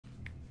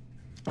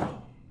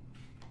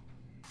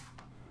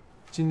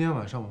今天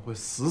晚上我会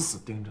死死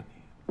盯着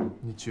你，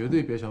你绝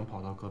对别想跑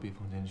到隔壁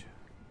房间去。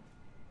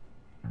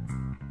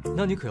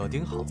那你可要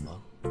盯好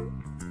了，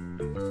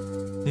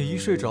你一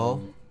睡着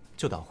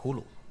就打呼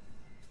噜，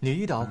你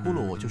一打呼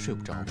噜我就睡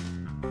不着，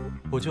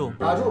我就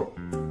打住，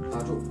打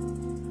住，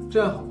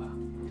这样好吧？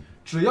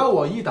只要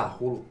我一打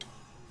呼噜，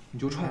你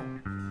就踹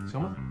我，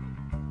行吗？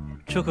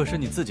这可是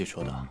你自己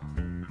说的，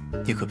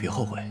你可别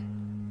后悔。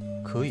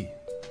可以。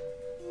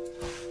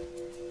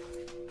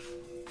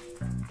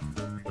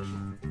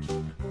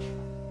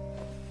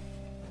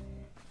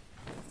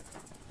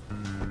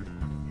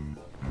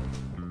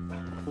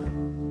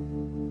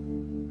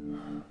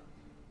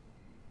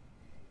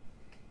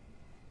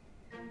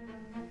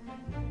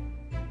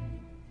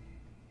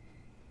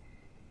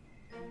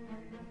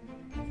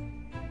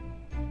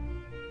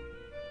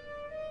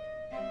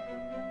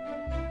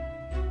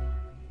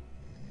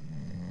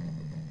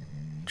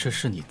这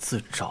是你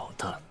自找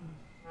的。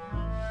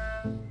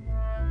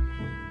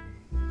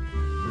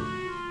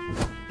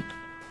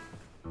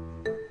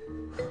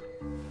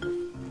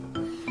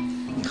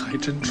你还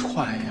真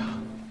踹呀！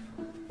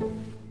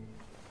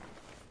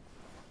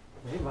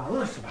没完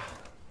了是吧？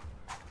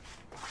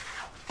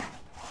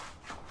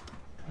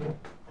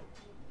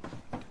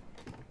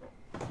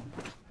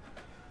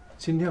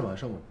今天晚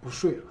上我不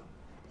睡了，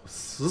我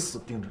死死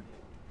盯着你。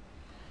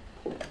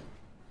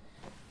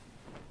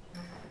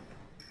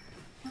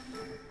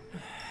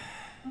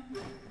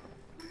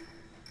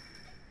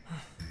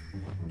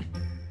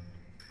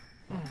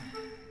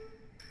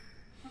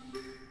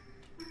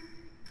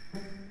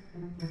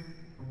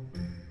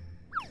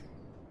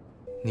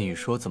 你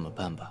说怎么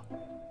办吧？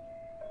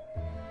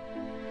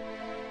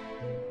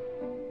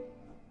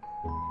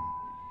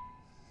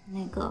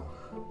那个，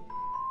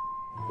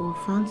我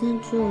房间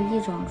只有一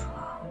张床。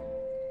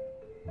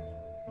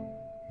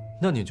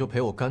那你就陪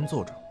我干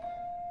坐着，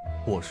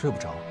我睡不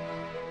着，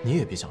你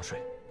也别想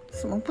睡。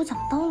怎么不讲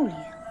道理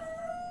啊？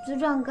就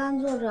这样干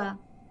坐着？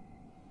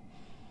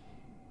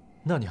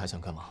那你还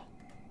想干嘛？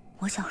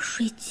我想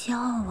睡觉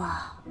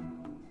啊。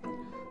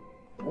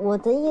 我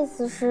的意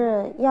思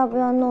是，要不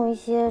要弄一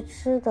些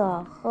吃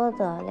的、喝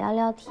的，聊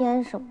聊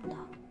天什么的？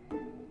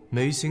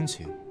没心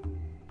情。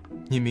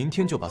你明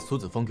天就把苏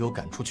子峰给我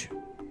赶出去。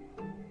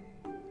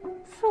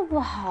这不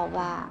好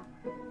吧？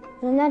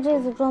人家这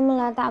次专门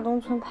来大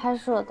东村拍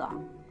摄的。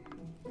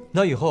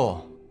那以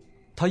后，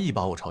他一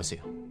把我吵醒，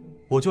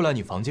我就来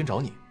你房间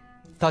找你，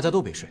大家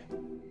都别睡。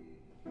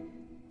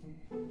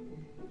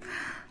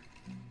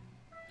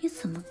你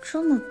怎么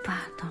这么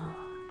霸道啊？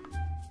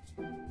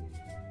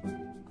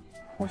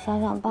 我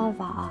想想办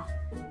法啊。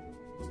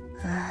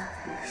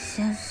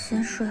先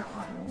睡会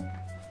儿。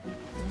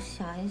我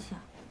想一想。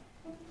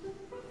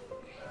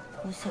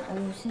我先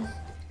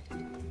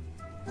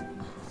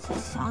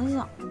想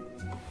想。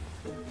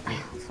哎呀，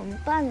怎么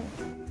办呢？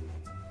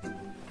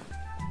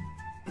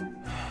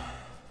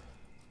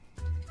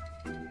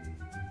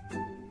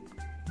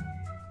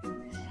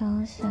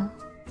想想。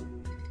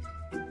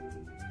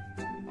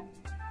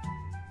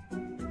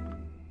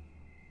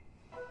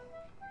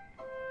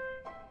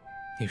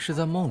 你是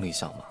在梦里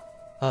想吗？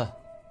哎，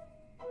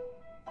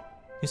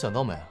你想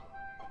到没？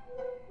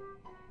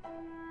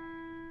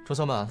庄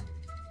小满，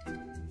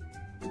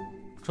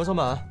庄小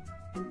满，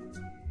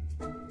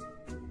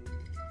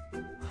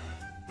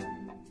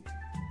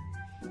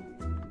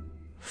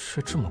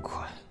睡这么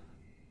快，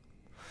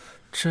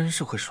真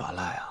是会耍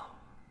赖啊！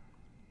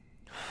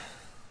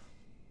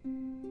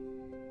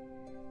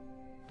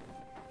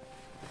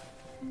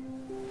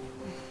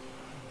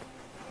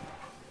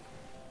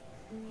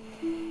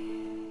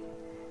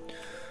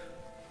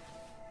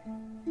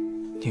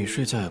你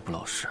睡觉也不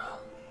老实啊！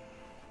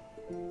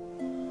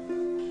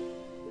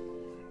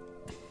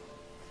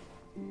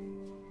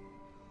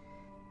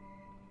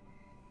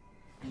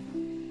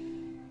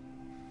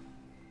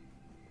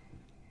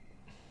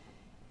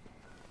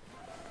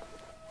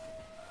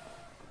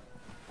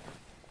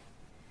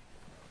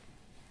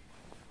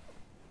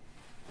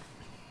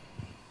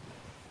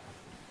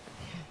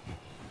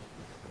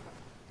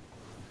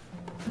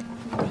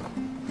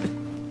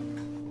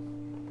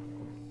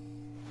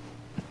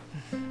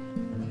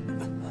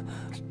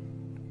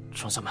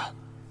庄小满，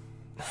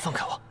放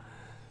开我！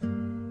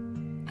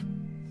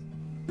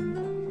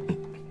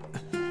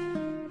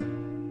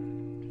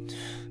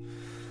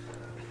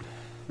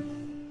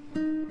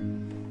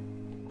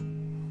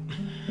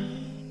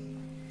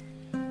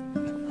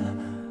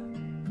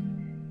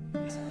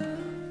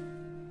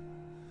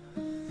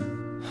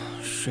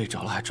睡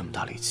着了还这么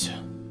大力气。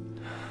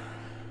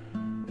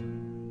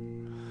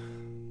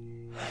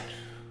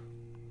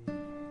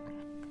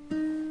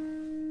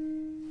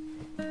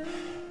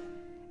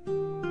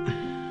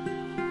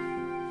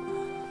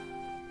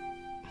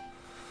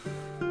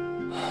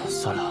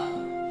 算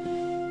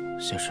了，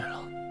先睡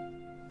了。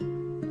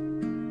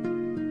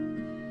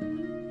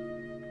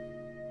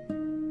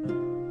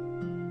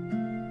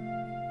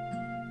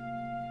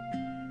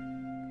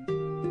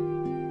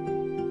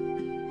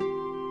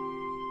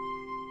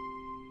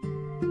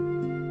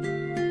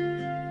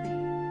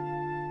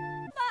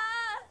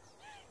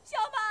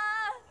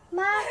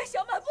妈，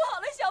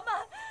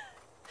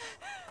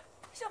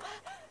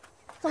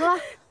怎么了？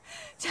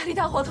家里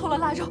大火偷了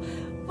腊肉，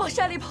往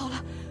山里跑了。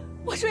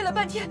我追了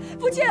半天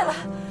不见了。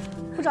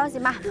不着急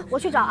妈，我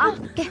去找啊。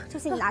给，这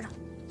些你拿着。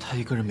他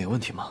一个人没问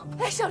题吗？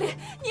哎，小林，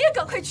你也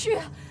赶快去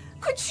啊，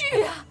快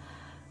去呀！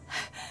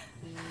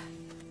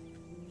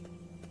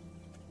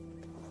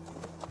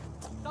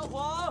大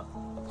黄，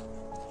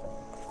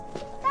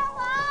大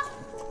黄，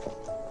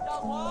大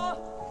黄，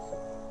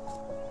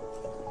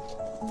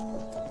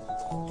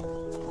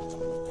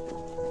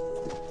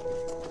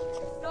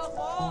大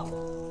黄，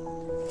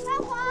大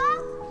黄，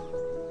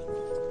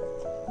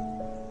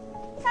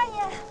大爷，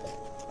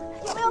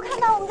有没有看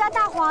到我们家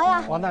大黄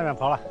呀？往那边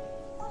跑了。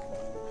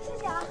谢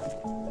谢啊。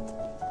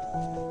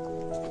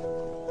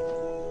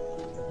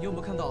你有没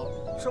有看到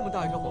这么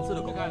大一条黄色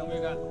的狗？没看，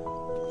没看。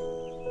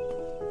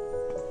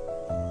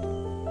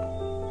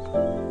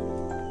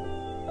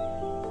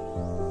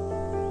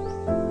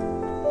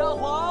大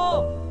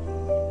黄，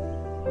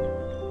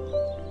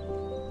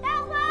大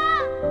黄，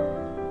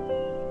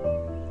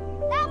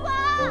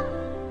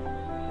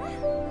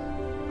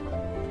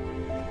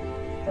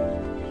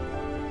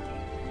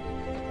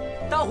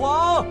大黄，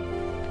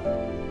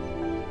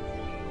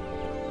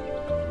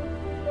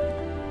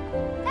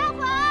大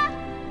黄，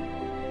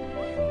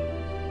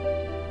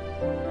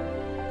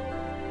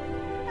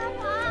大黄，大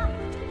黄。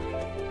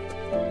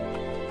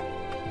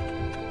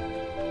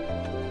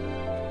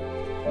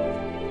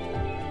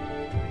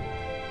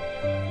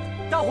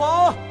大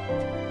黄，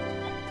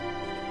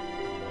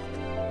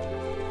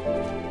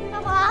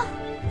大黄，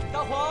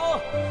大黄，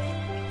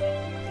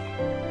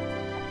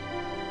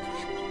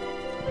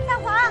大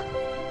黄，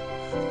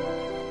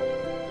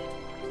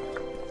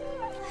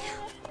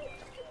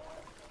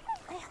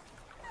哎呀，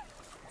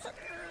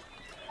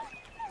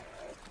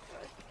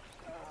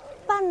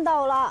绊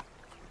倒了。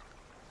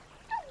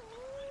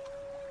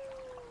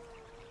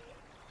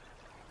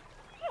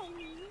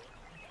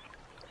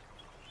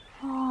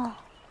哦，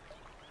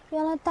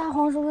原来大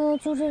黄是为了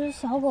救这只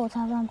小狗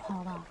才乱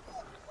跑的。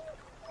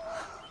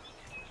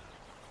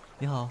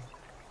你好。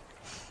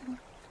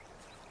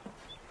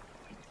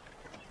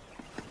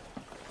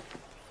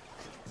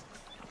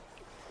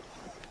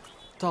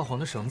大黄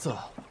的绳子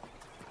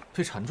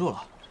被缠住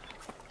了。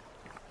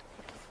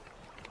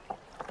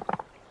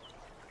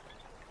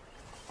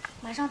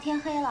马上天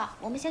黑了，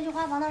我们先去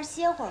花房那儿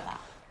歇会儿吧。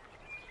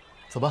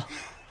走吧。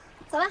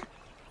走吧。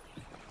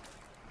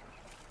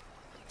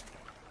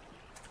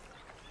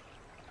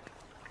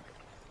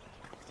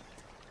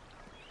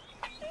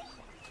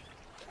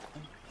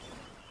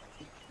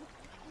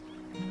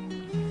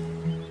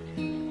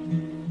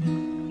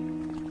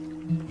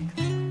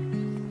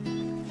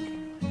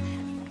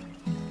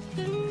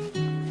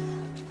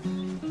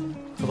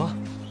走吧。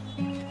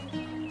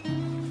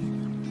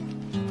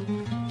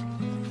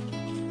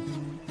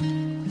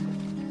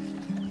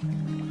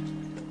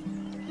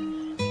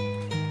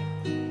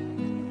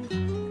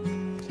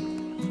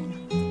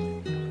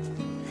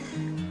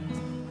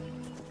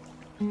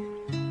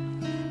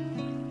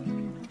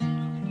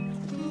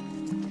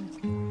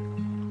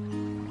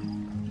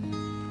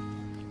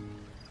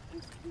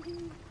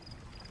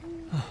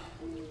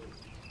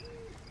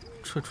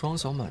这庄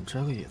小满摘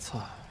个野菜，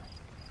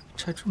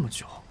摘这么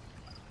久，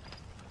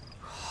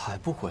还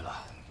不回来，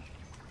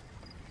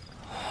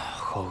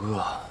好饿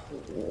啊！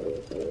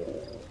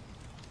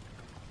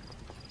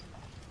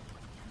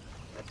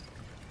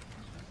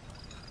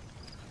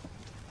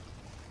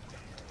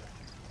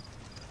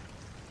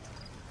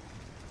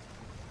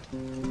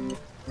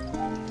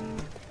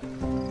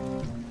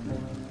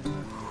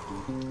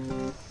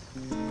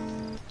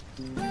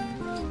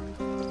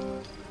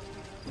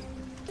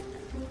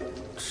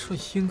这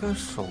应该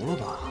熟了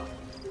吧？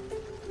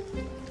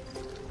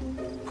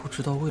不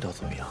知道味道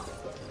怎么样。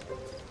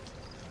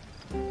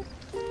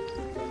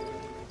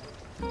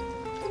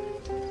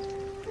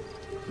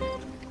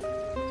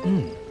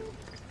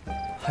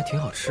还挺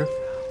好吃。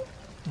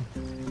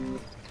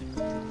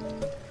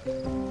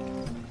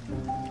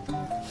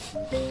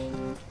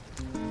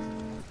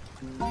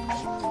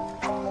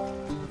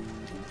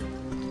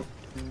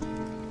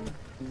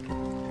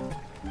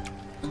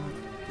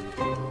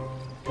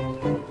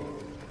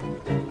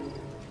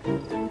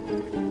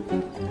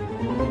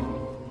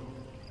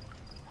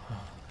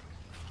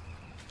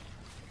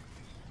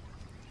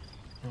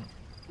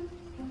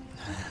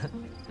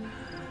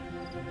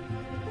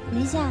等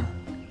一下，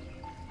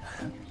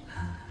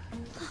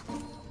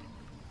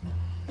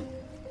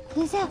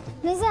等一下，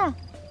等一下，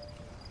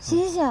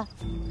醒醒！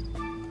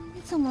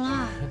你怎么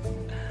了？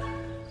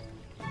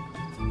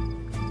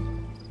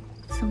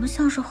怎么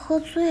像是喝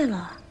醉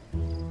了？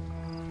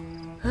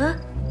嗯，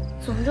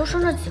怎么就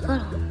剩这几个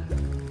了？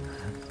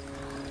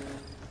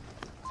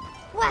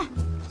喂，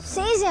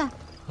醒一醒！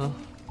啊？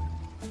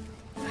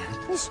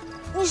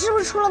你是不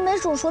是吃了没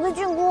煮熟的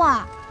菌菇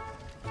啊？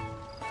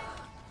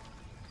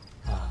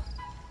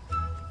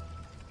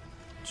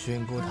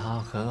菌菇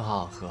汤很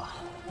好喝，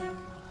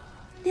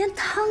连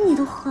汤你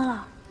都喝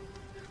了？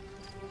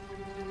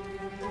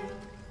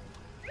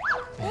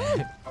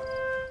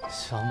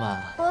小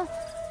满，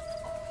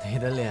你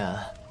的脸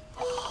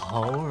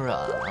好软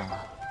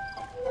啊！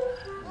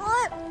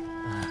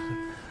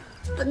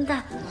笨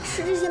蛋，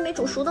吃这些没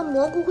煮熟的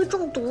蘑菇会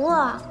中毒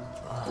啊！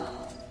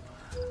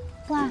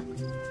乖。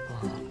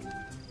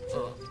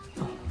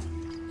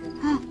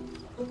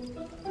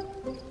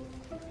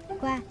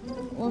乖，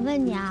我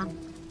问你啊，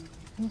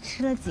你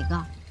吃了几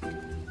个？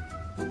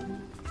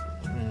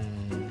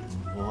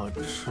我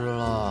吃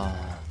了，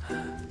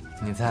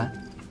你猜？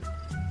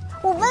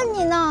我问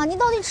你呢，你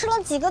到底吃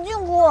了几个菌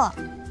菇？1、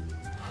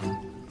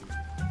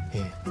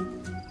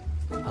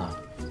2、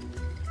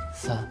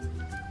3、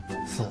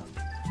4、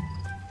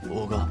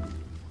5个。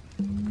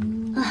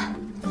唉，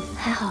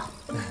还好。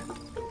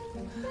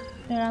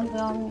虽然不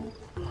要命，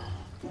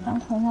但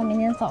恐怕明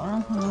天早上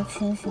可能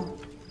清醒。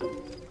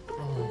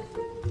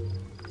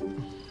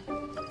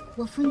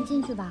我扶你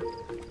进去吧，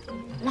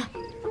来，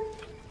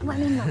外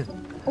面冷，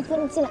我扶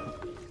你进来。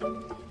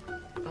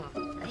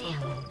哎呀，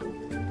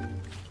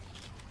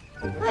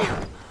哎呀，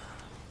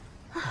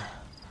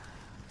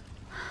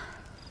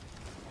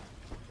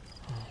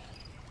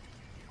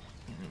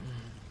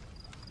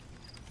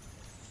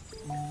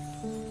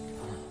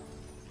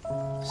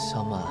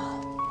小马，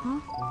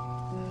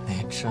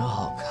你真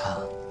好看。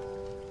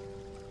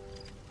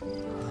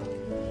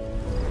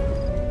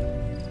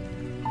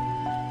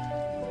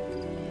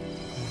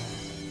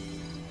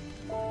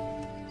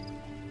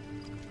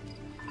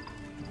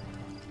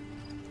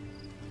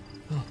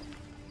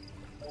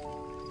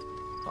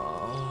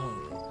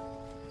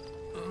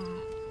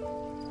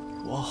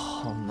我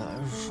好难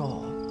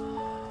受。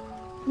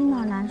你哪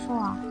儿难受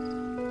啊？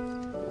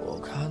我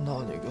看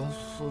到你跟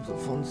苏子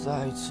峰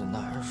在一起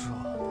难受，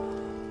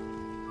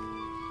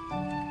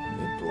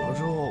你躲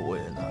着我我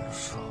也难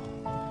受。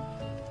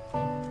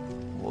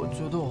我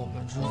觉得我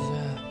们之间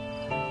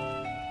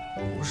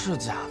不是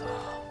假的。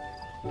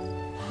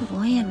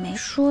我也没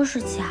说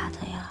是假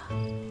的呀。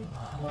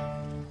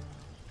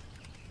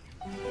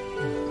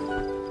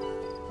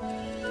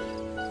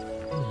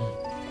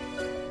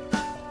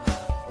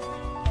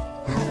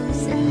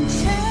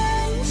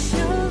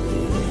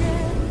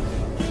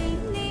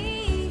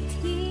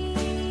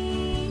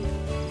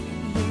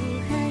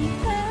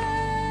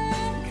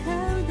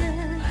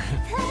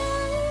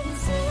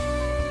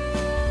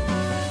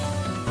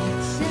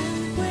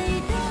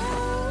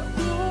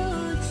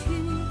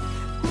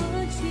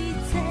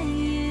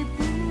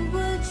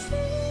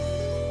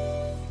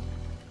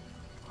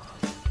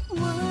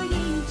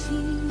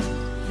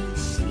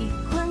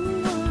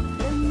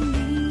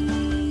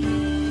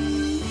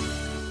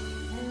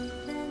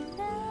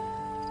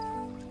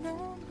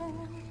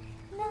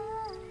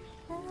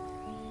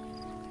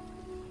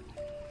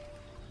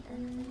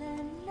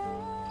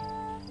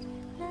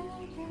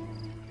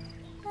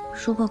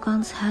如果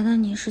刚才的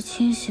你是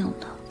清醒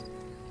的，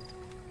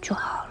就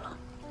好了。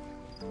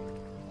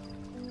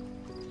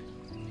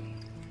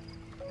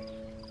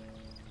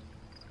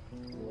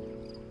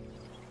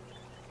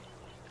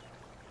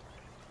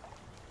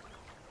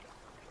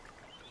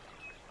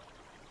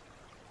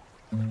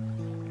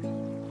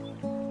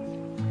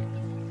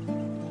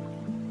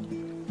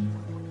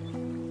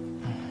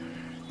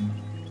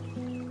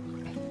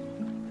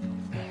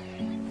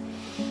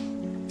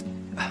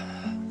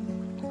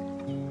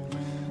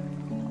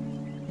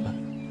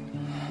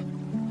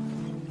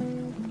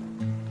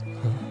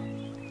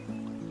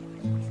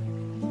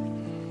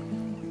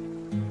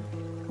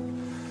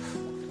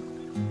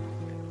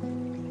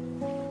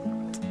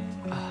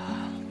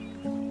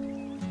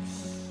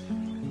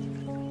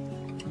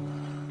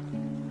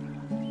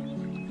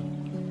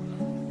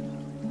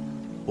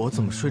我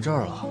怎么睡这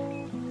儿了？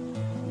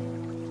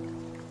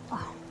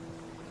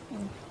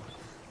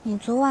你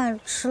昨晚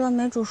吃了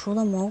没煮熟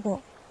的蘑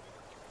菇。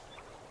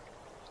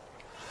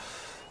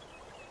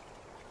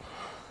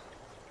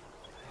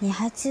你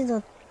还记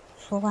得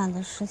昨晚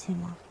的事情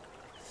吗？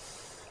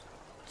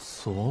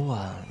昨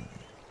晚。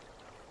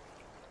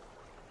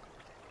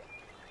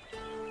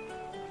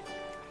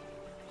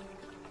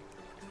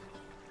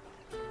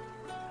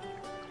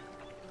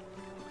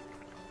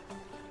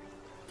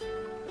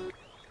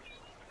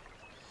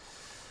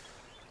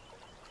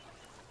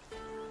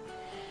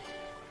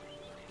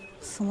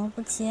怎么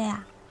不接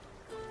呀？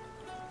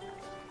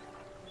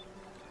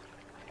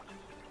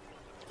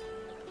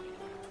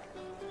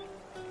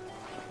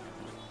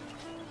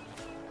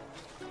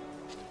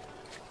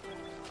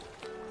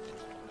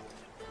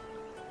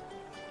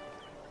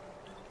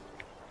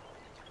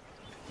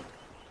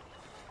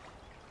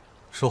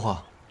说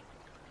话。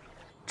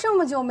这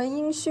么久没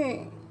音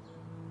讯，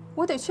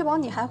我得确保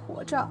你还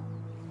活着。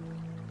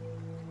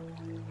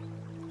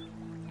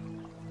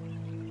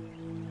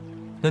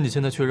那你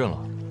现在确认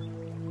了，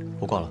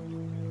我挂了。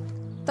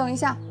等一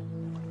下，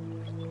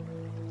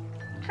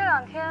这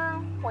2天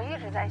我一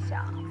直在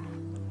想，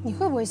你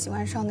会不会喜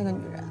欢上那个女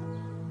人，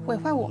毁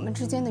坏我们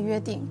之间的约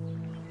定？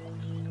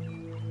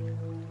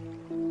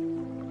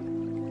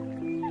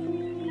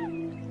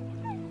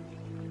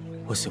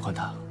我喜欢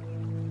她，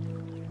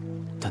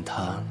但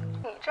她……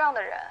你这样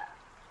的人，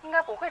应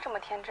该不会这么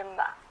天真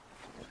吧？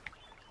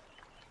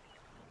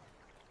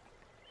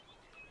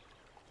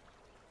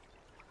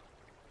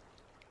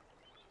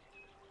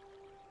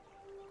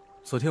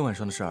昨天晚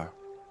上的事儿，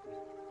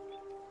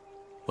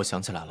我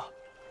想起来了。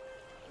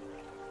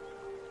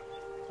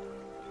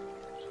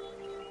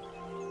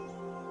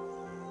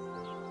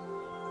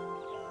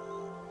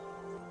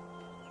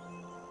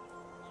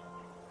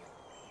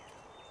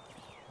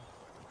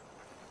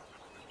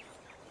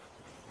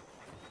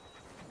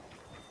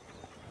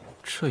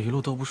这一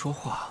路都不说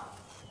话，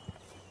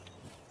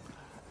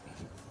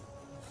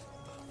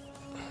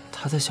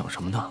他在想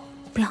什么呢？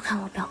不要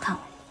看我，不要看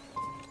我。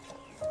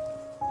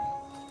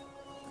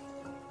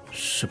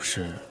是不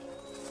是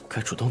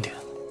该主动点？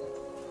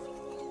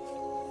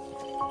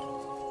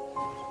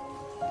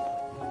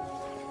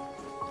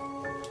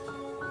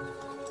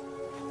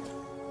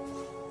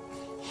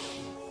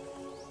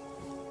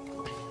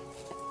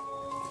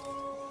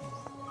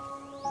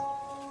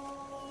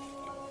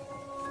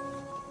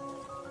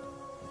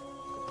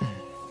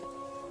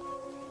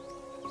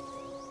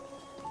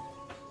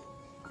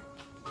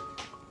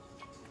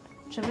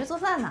准备做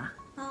饭呢，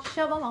需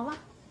要帮忙吗？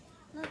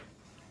那，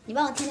你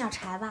帮我添点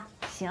柴吧。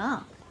行。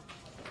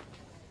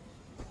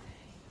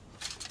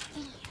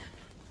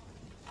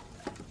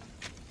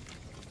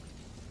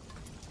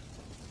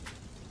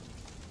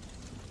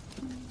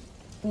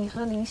你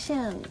和林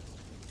宪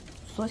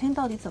昨天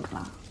到底怎么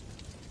了？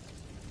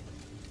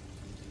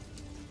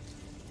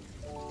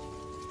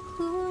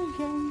忽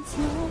然间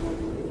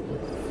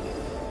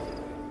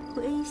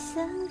会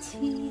想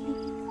起。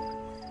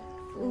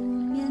拂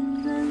面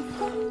暖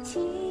风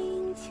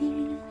轻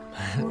轻，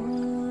我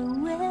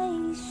微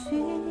醺，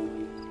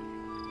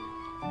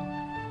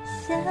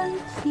想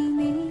起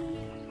你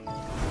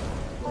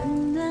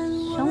温暖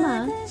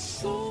我的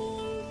心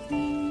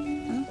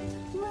灵，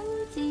忘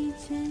记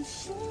全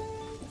是。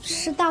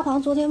是大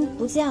黄昨天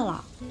不见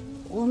了，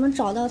我们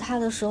找到他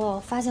的时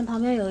候，发现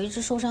旁边有一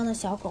只受伤的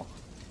小狗。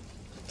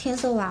天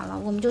色晚了，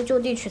我们就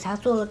地取材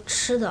做了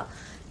吃的，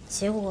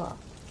结果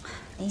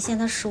林宪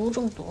他食物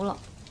中毒了。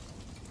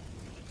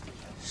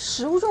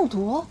食物中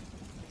毒？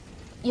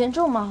严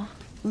重吗？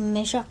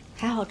没事，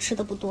还好吃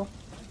的不多。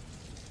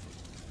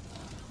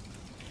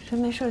人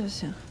没事就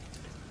行。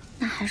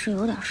那还是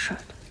有点事儿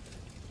的。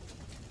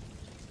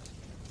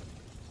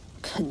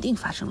肯定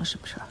发生了什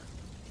么事儿。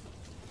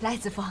来，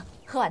子枫，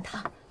喝碗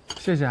汤。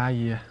谢谢阿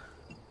姨。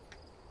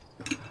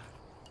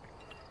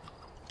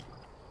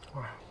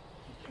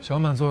小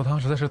满做的汤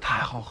实在是太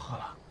好喝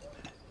了。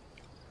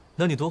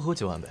那你多喝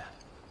几碗呗，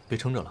别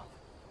撑着了。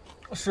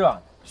是啊。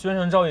宣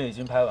传照也已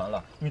经拍完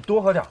了，你多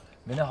喝点，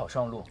明天好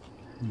上路。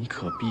你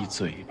可闭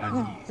嘴吧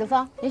你！子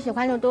枫，你喜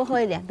欢就多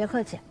喝一点，别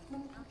客气。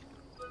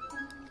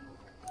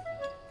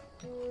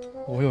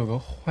我有个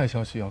坏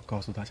消息要告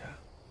诉大家。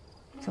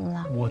怎么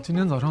了？我今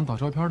天早上导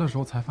照片的时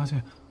候才发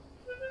现，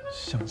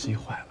相机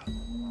坏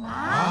了。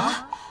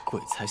啊！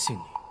鬼才信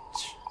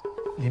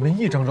你！里面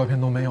一张照片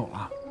都没有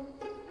了。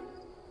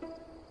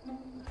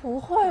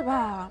不会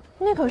吧？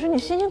那可是你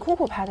辛辛苦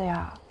苦拍的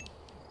呀。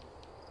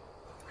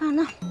啊，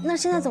那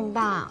现在怎么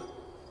办啊？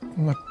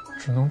那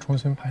只能重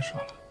新拍摄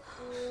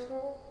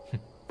了。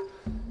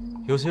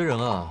有些人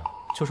啊，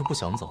就是不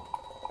想走。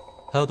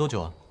还要多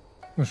久啊？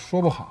那说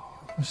不好，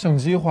相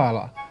机坏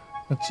了，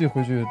那寄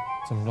回去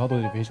怎么着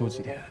都得维修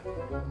几天。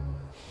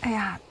哎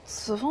呀，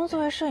子枫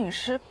作为摄影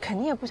师，肯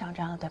定也不想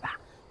这样的，对吧？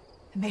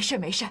没事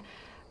没事，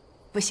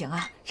不行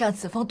啊，让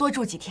子枫多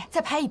住几天，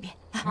再拍一遍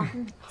啊。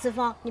子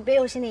枫，你别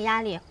有心理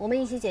压力，我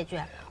们一起解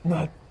决。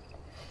那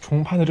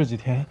重拍的这几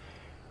天。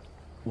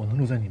我能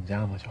住在你们家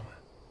吗，小满？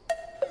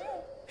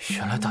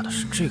原来打的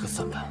是这个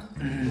算盘。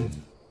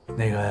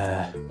那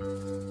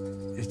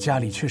个家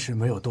里确实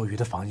没有多余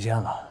的房间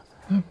了。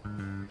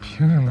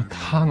凭什么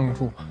他能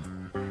住，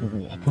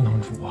我不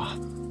能住啊？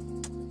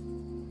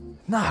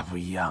那不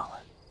一样啊！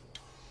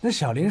那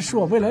小林是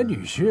我未来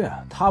女婿，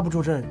他不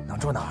住这儿能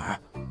住哪儿？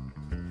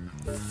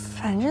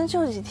反正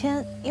就几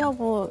天，要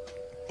不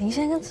林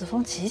先跟子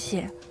枫挤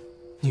挤？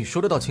你说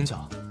的倒轻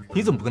巧，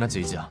你怎么不跟他挤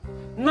一挤啊？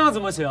那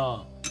怎么行？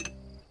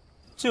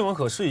静雯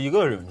可是一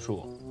个人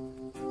住，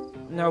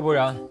要不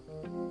然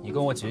你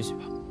跟我挤挤吧。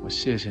我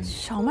谢谢你。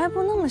小卖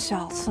部那么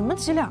小，怎么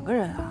挤2个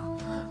人啊？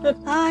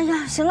哎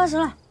呀，行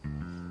了，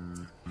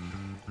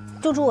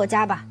就住我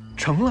家吧。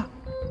成了，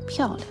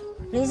漂亮。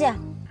林宪，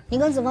你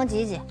跟子枫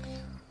挤一挤。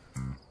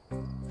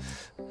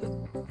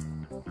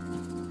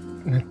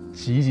那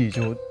挤一挤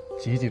就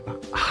挤一挤吧。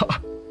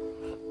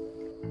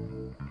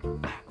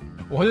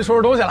我去收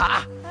拾东西了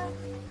啊！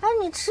哎，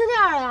你吃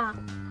点呀。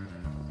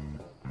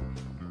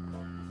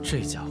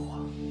这家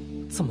伙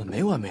怎么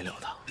没完没了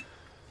的？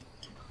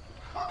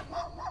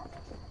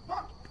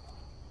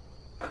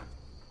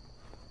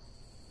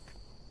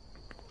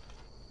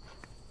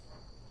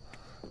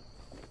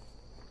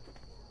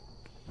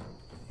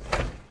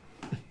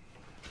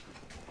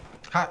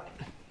嗨，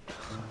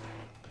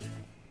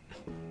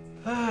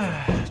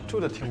哎，住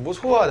的挺不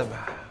错的呗。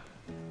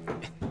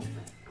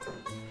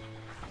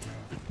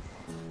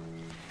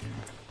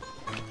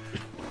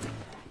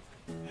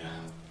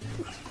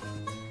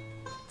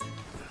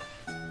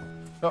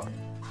哟，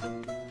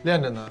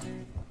练着呢。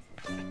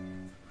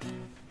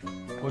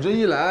我这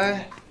一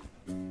来，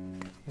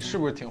你是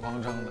不是挺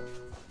慌张的？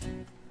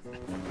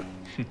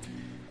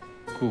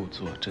故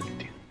作镇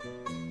定。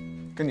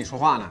跟你说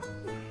话呢。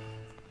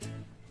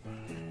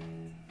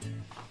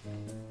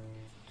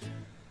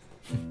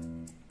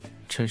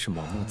真是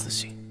盲目自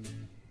信。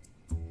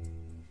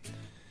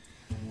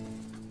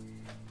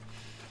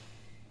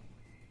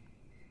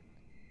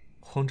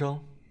慌张？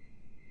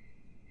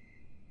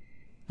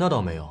那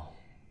倒没有，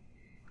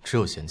只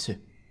有嫌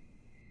弃。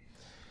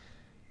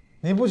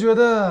你不觉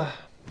得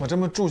我这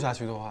么住下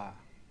去的话，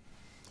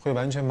会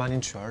完全把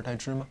你取而代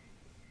之吗？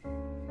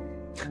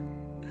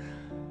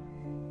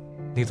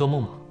你做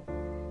梦吗？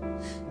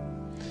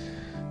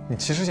你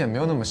其实也没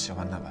有那么喜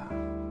欢他吧？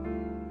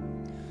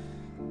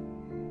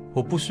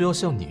我不需要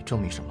向你证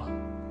明什么。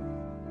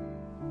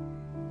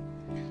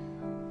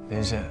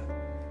林羡，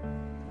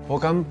我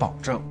敢保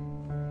证，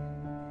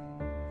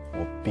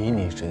我比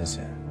你真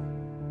心。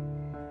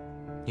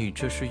你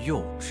这是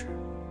幼稚。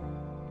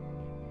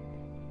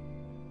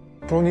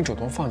不如你主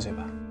动放弃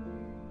吧，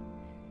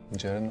你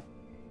觉得呢？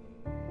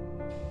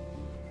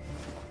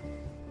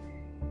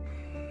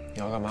你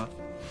要干嘛？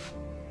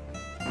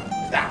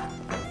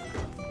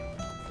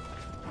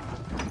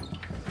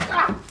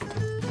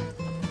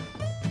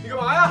你干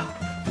嘛呀？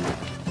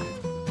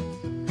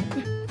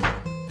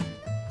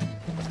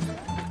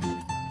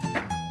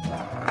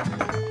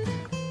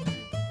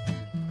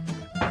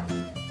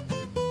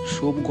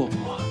说不过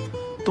我，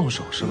动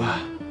手是吧？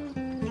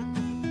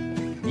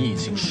你已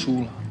经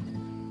输了。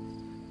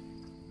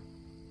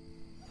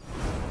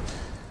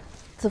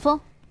子枫，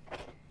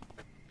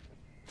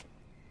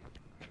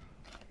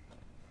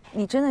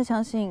你真的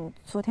相信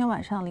昨天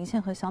晚上林羡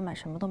和小满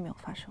什么都没有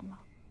发生吗？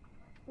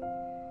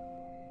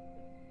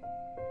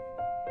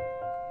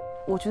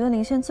我觉得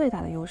林羡最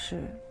大的优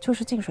势就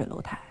是近水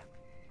楼台。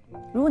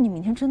如果你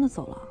明天真的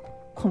走了，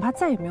恐怕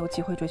再也没有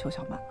机会追求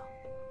小满了。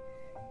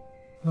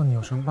那你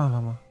有什么办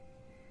法吗？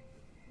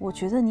我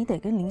觉得你得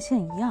跟林羡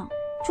一样，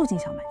住进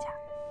小满家。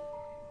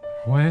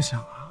我也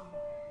想啊，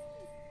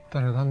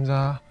但是他们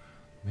家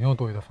没有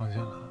多余的房间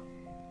了。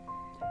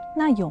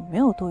那有没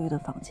有多余的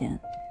房间，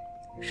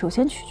首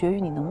先取决于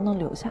你能不能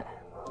留下来。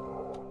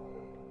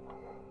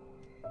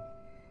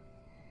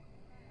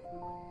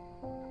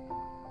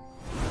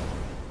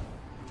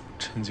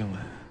陈静雯，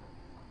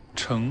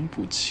诚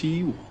不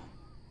欺我。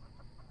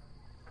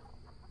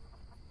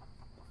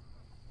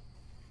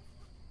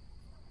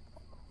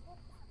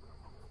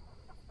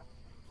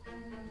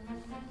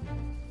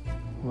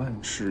万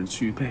事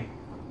俱备，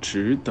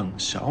只等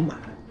小满。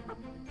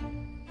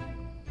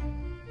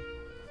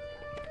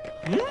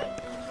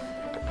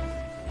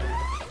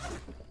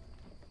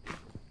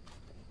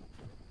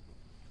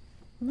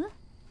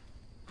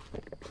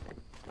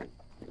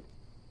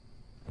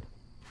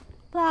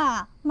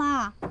爸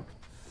妈，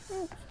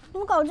你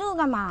们搞这个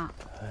干嘛？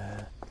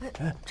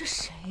这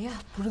谁呀？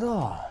不知道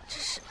啊。这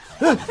是。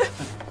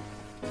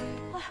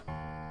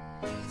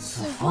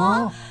子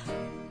枫，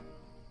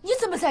你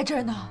怎么在这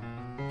儿呢？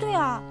对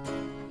啊，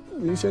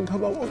林羡他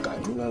把我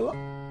赶出来了。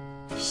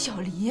小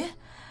林，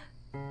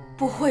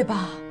不会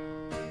吧？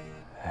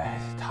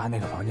哎，他那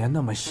个房间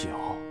那么小，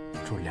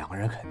住2个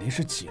人肯定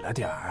是挤了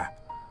点儿。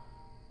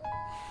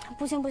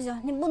不行不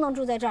行，你不能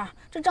住在这儿，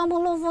这帐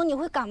篷漏风你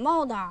会感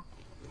冒的。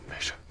没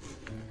事，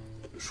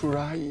叔叔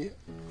阿姨，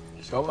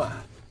小满，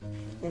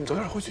你们早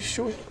点回去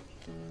休息，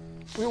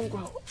不用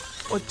管我，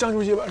我将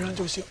就1晚上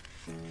就行。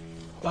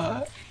晚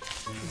安。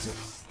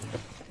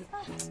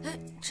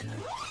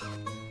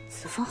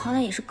子枫好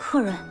歹也是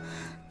客人，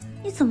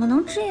你怎么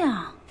能这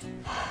样？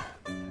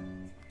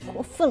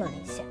过分了，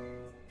林羡。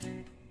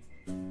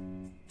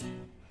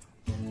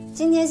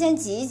今天先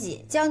挤一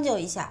挤，将就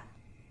一下，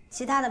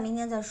其他的明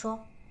天再说。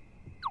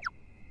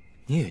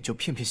你也就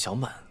骗骗小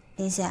满。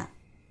林羡，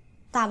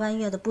大半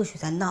夜的不许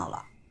再闹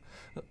了。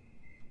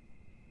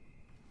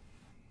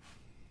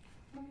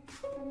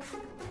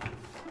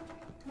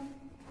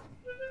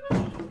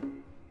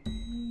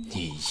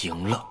你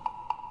赢了，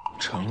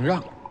承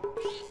让。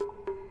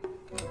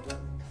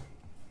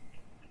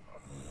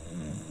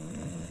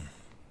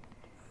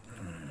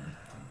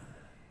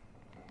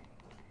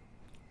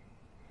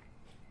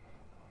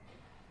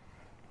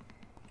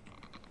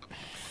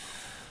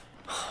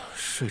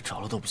睡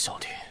着了都不消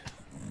停。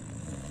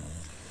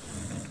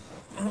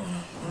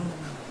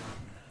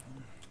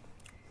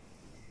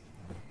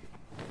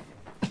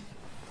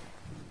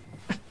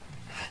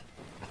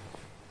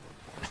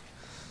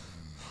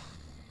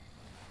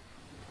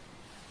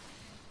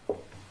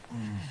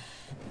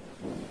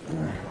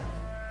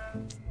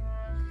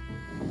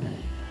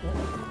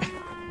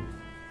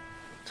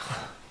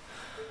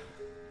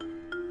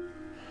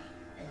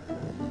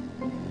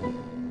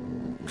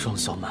庄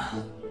小满，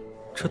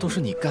这都是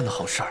你干的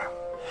好事儿，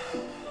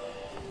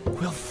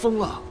我要疯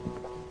了！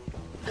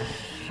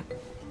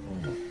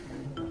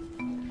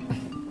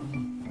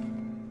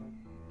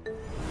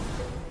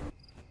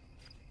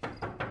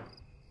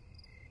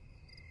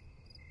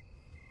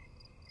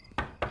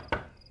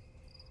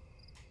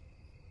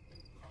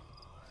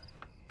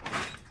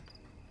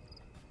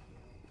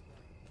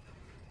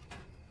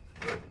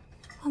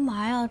干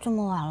嘛呀？这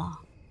么晚了？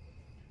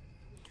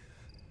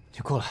你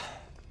过来，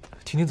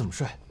听听怎么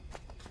睡。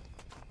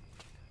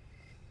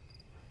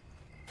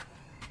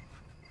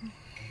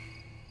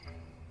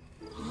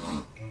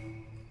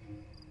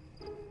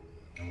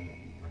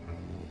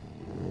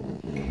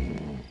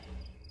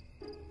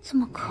这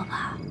么可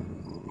怕？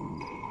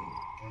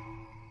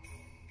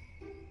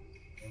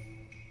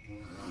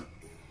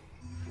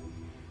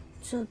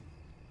这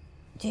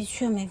的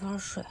确没法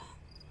睡。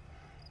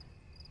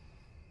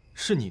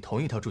是你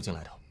同意他住进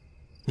来的，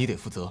你得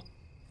负责。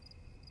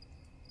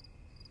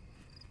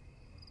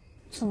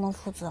怎么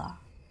负责？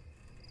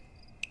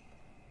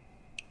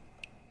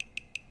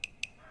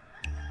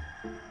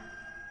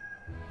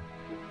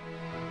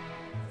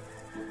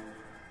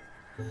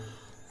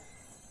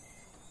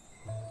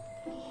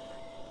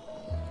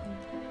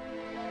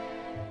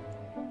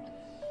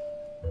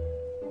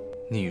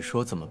你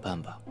说怎么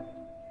办吧？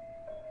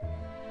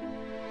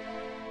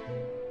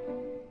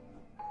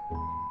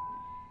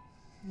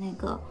那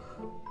个，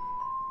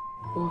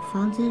我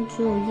房间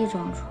只有一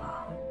张床。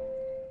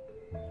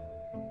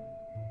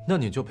那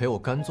你就陪我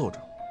干坐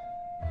着，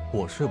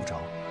我睡不着，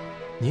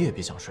你也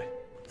别想睡。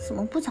怎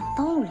么不讲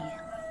道理？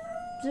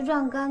就这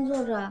样干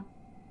坐着？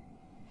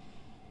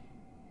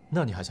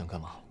那你还想干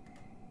嘛？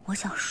我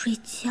想睡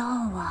觉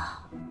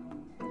啊。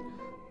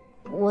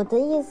我的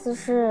意思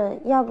是，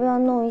要不要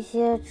弄一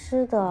些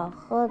吃的、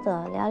喝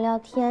的，聊聊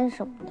天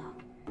什么的？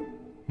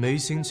没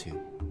心情。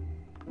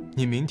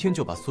你明天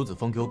就把苏子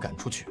峰给我赶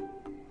出去。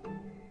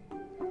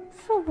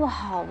这不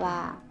好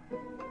吧？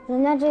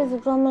人家这次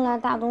专门来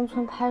大东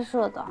村拍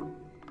摄的。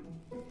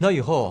那以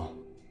后，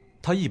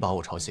他一把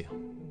我吵醒，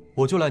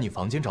我就来你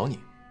房间找你，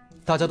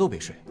大家都别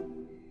睡。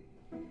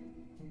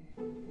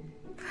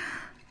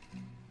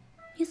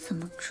你怎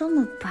么这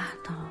么霸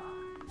道啊？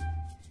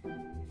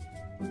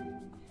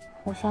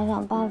我想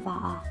想办法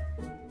啊。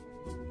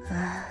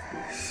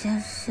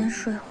先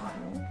睡会儿。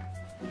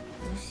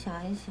我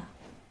想一想。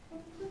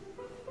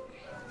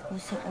我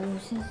先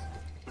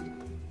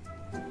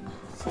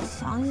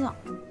想想。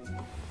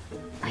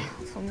哎呀，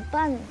怎么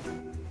办呢？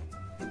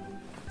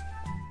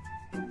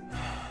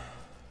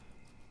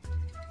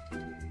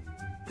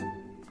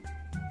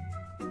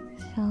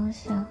想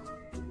想。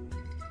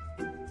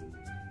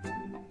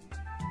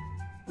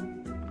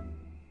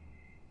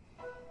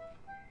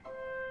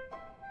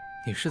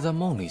你是在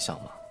梦里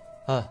想吗？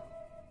哎，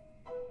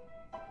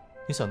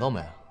你想到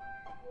没？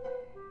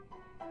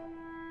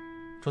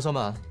庄小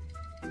满，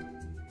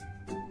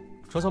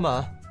庄小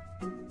满，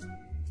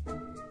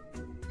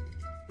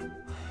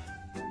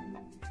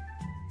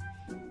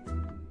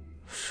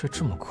睡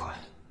这么快，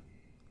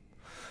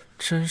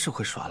真是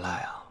会耍赖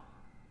啊！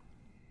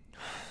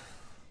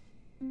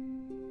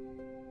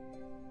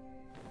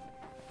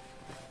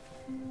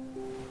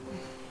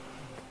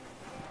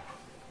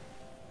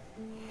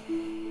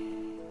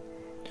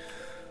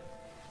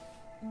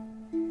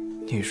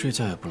你睡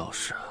觉也不老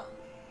实啊。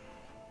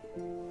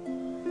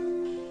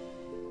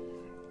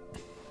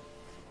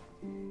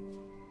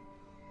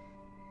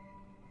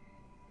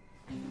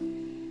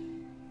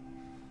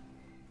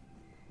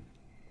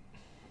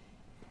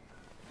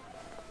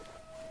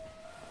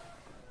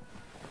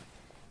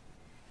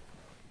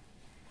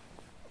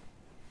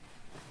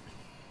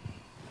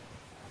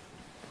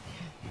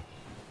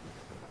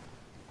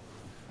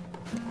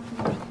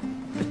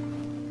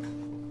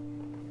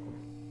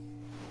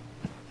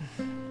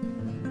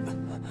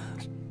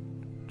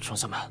庄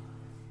小满，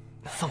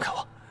放开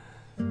我！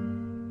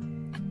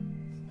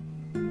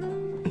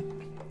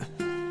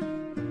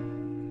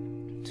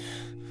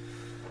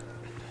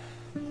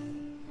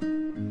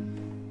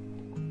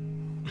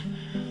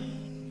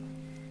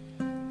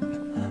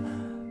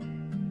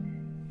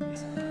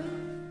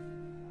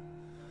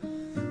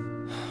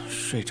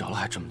睡着了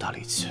还这么大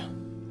力气。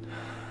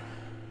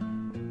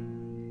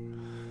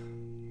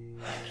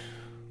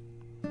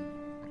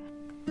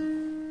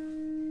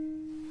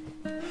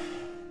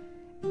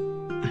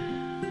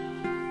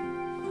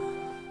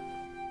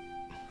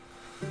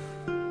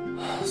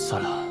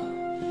算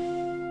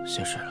了，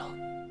先睡了。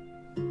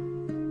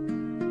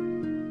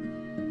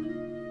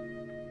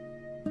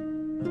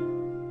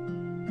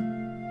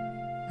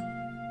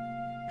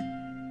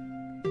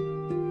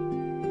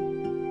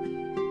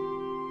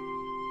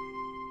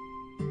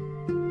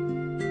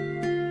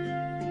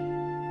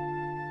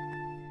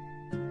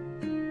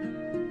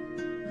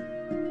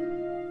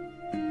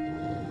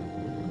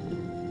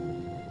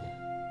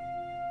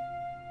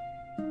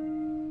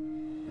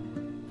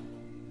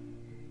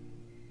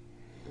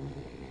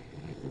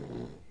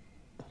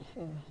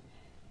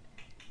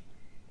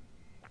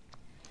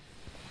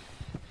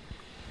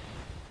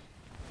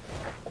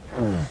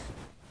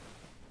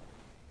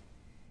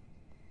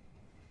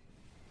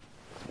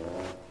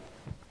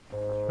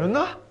人呢？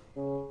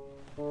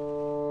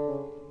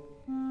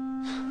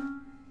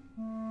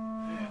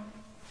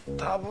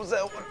他不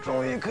在，我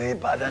终于可以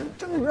把他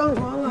整上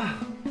床了。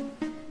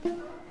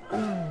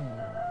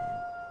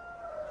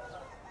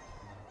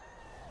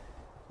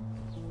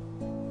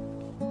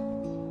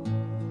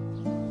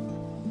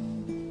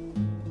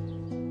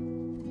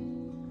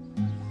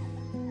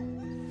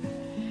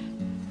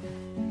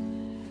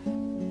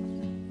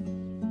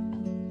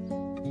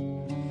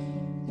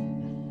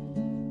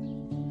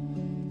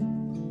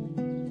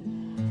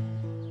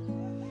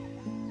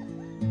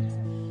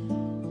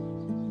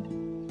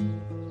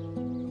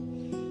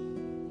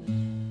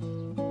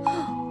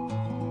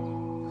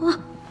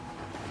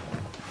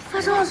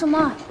发生了什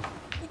么？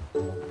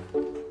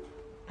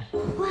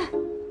喂，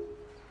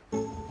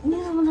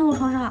你怎么在我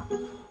床上？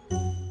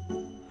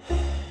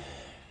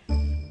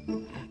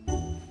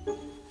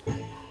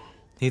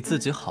你自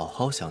己好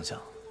好想想。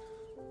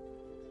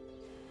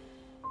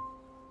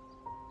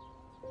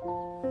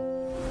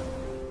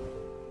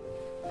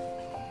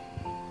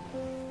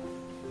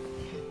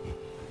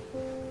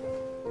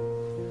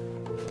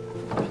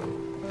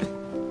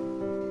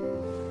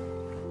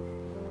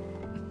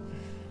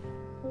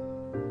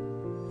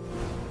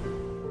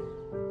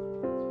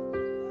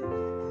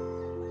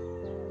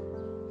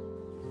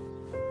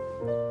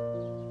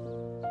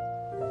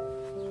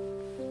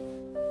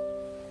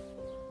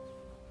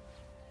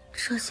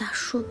这下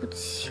说不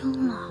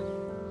清了。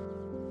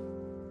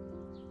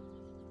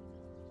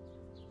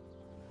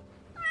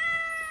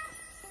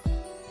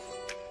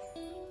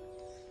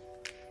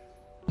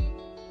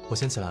我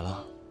先起来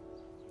了，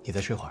你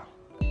再睡会儿，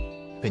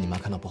被你妈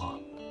看到不好。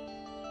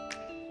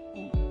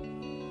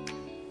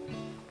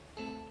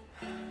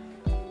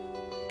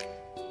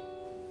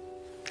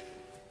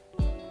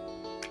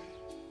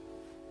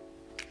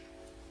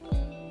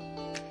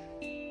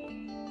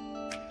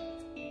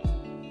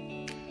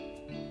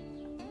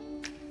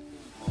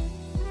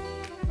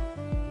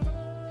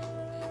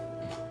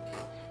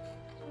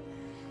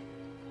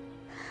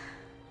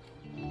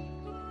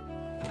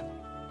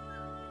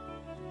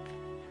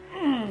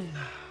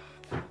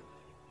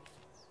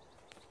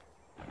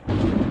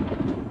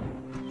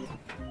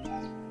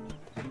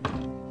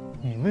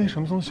你为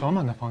什么从小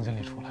满的房间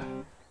里出来？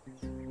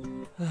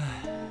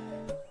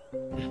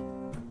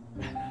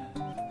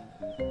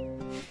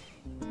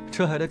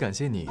这还得感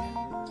谢你，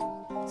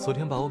昨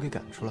天把我给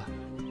赶出来。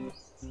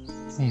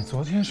你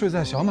昨天睡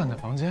在小满的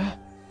房间？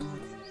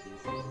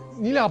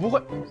你俩不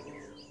会？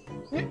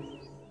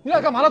你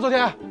俩干嘛了？昨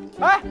天？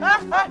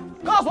哎，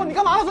告诉我你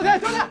干嘛了？昨天，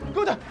兄弟，给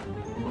我等。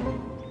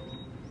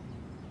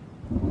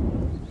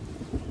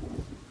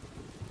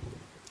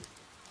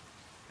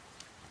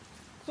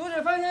苏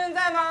芷芬先生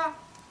在吗？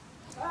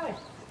哎，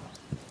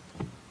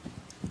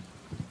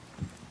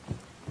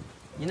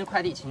您的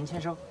快递，请您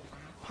签收。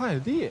快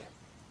递。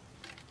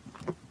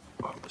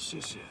谢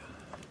谢。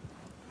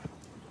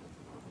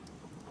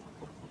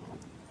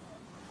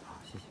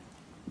谢谢。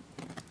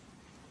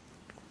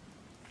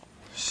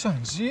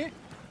相机，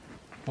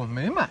我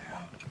没买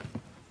啊。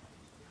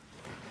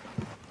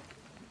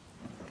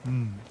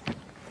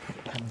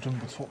拍的真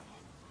不错。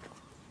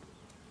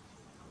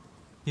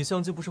你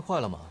相机不是坏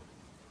了吗？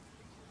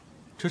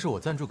这是我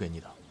赞助给你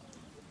的。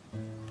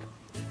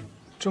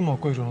这么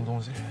贵重的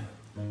东西，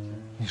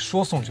你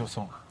说送就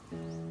送啊？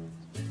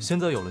现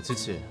在有了机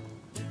器，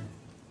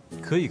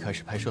可以开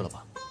始拍摄了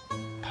吧？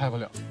拍不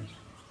了，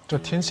这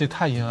天气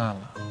太阴暗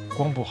了，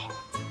光不好，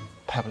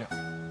拍不了。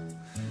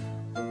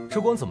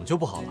这光怎么就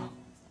不好了？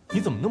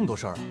你怎么那么多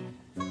事儿啊？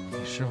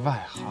你是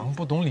外行，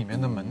不懂里面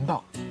的门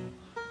道。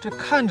这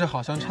看着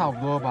好像差不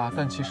多吧，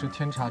但其实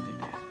天差地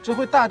别，这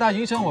会大大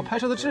影响我拍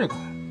摄的质感。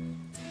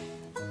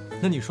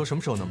那你说什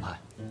么时候能拍？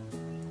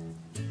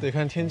得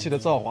看天气的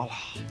造化了。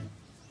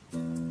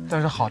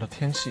但是好的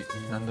天气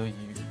难得一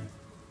遇。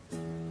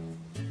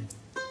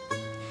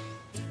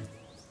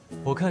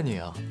我看你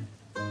啊，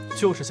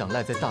就是想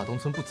赖在大东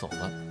村不走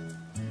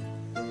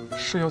了。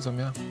室友怎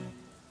么样？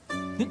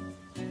你。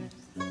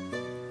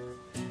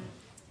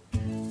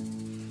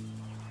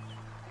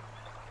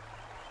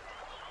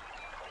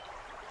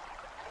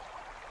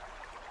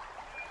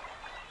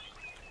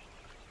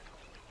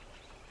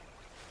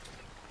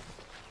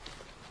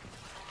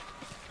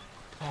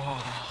哇，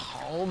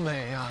好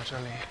美呀，这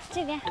里。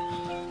这边。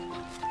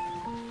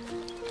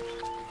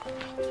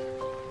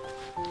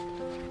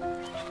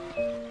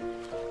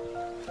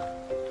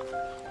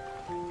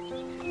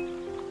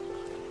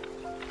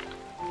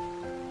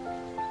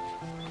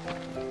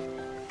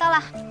到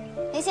了，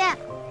连线。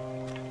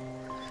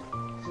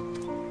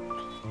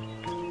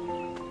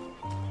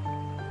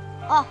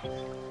哦，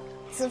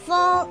子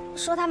枫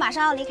说他马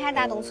上要离开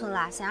大东村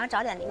了，想要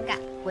找点灵感，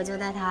我就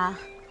带他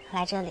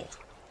来这里。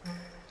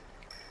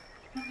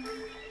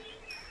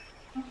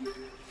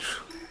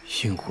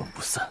阴魂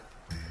不散。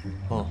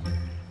哦。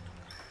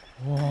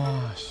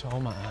哇，小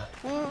满。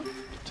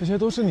这些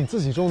都是你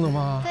自己种的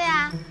吗？对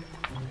啊，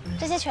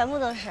这些全部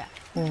都是。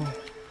哇。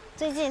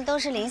最近都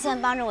是林线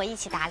帮着我一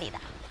起打理的。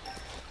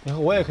以后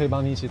我也可以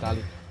帮你一起打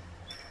理。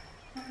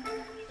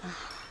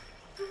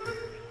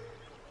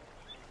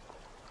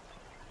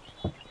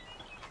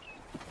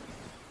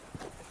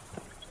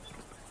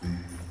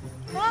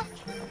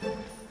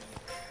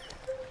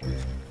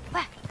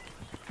喂，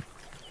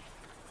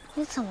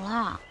你怎么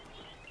了？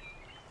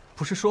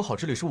不是说好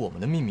这里是我们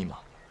的秘密吗？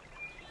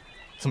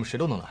怎么谁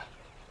都能来？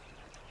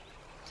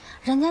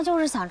人家就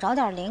是想找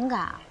点灵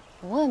感，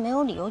我也没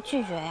有理由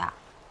拒绝呀。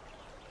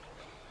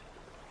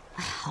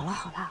哎，好了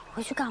好了，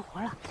回去干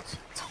活了，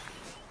走。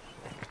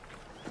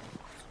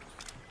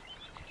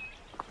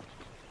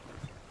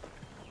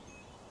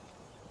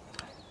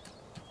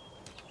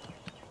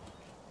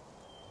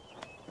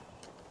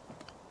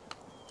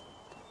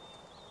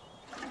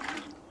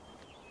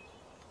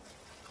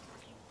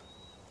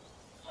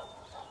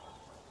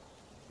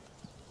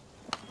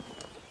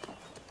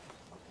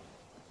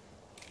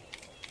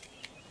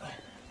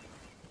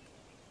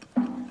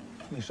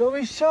你稍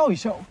微笑一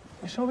笑，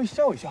你稍微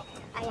笑一笑。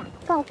哎呀，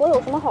干活有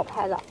什么好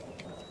拍的？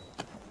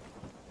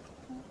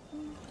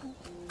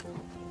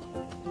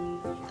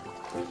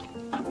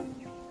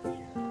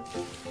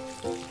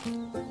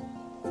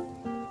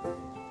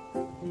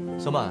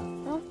小满，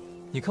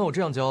你看我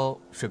这样浇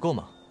水够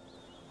吗？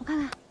我看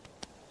看，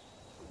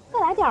再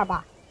来点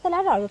吧，再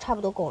来点就差不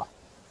多够了。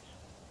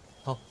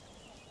好。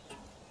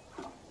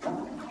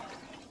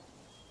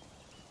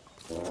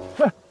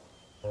喂，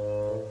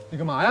你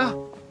干嘛呀？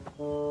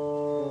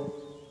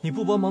你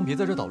不帮忙，别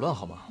在这捣乱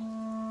好吗？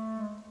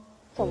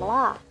怎么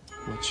了？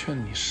我劝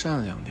你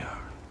善良点儿。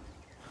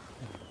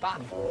大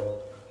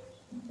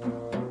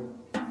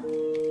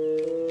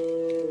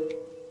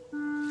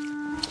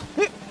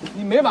你！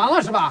你没完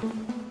了是吧？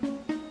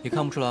你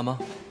看不出来吗？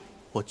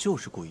我就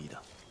是故意的。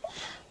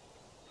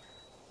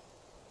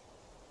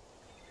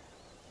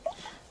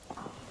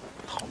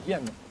讨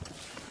厌的！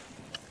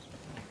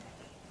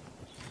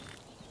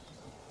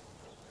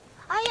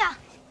哎呀，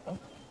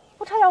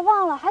我差点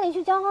忘了，还得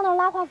去江康那儿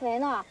拉化肥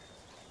呢。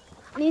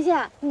林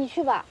倩，你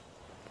去吧。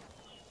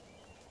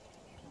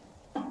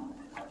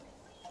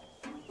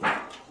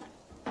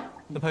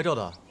那拍照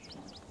的，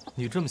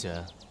你这么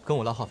闲，跟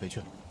我拉化肥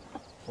去。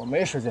我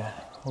没时间，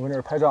我跟这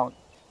儿拍照呢。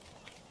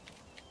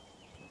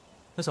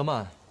那小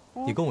满，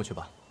你跟我去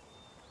吧。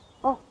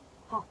哦，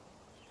好。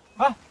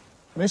啊，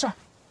没事儿。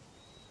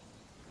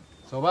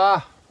走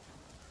吧，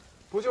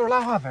不就是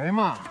拉化肥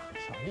吗？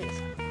小意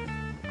思。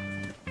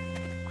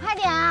快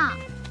点啊！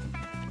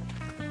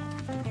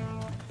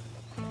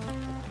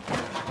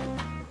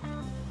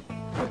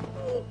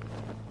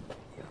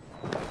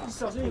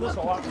小心你的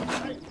手啊！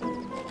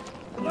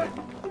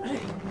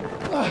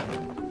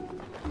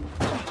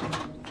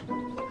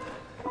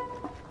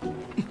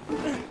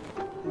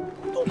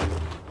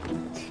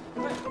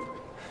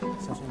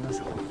小心你的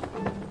手。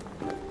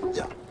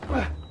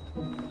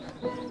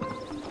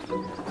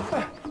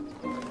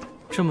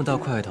这么大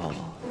块头，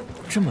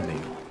这么没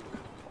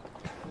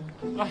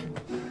用。来，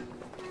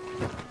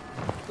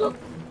走，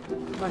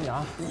慢点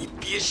啊！你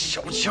别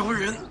小瞧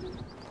人。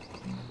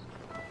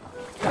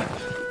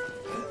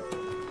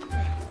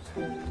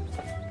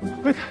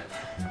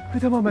别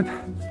太慢慢的。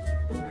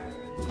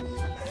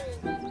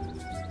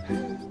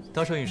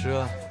当摄影师，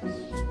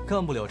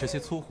干不了这些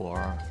粗活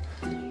儿，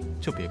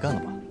就别干了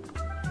吧。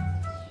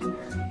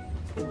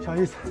小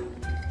意思。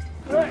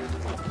哎，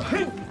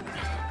嘿，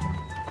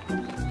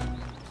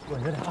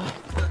稳着点啊！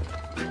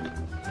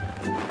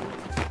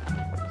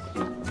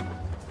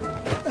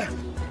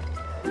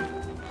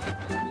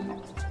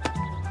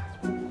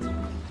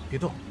别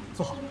动，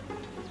坐好。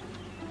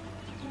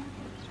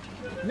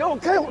你让我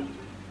开会儿，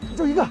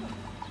就一个。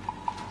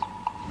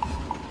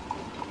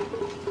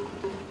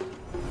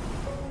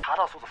查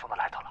到苏子峰的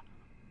来头了。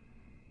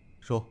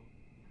说，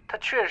他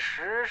确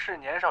实是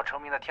年少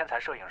成名的天才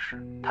摄影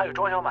师。他与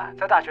庄小满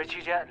在大学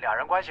期间，两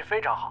人关系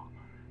非常好，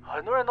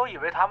很多人都以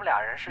为他们俩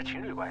人是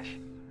情侣关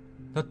系。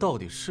那到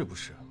底是不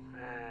是？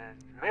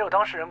没有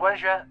当事人官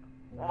宣，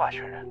无法确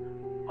认。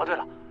哦，对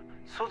了，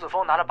苏子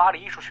峰拿了巴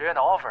黎艺术学院的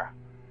offer，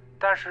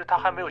 但是他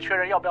还没有确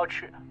认要不要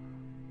去。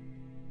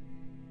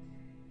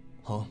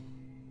好，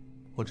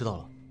我知道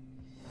了。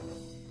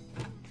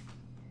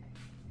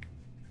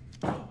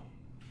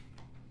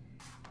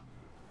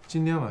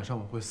今天晚上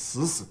我会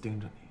死死盯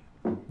着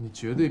你，你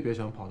绝对别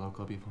想跑到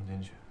隔壁房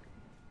间去。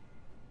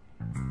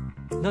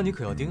那你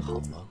可要盯好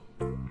了，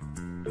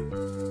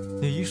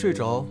你一睡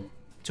着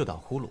就打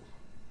呼噜，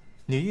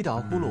你一打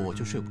呼噜我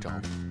就睡不着，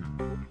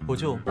我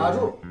就打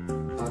住，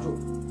打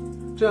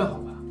住，这样好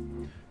吧？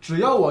只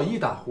要我一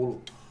打呼噜，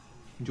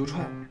你就踹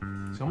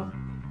我，行吗？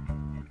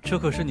这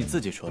可是你自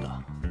己说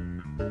的，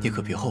你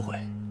可别后悔。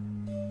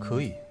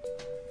可以。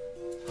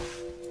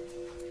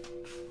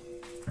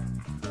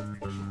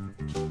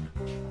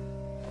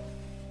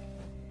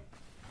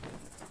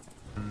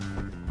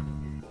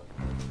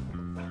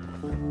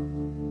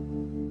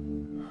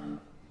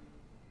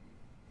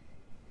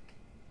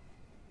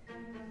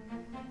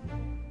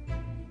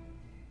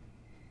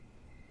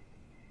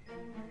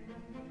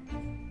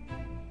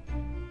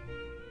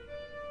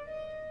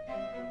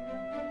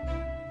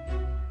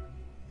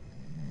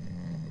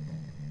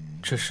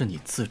这是你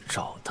自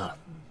找的。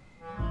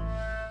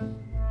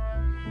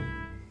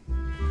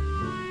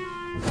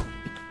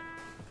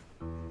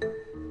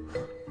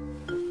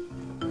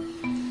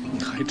你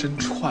还真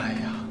踹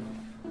呀！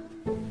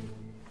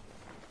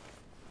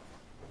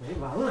没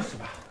完了是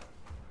吧？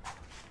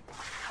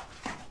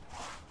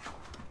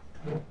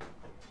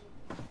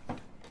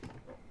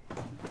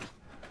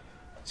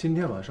今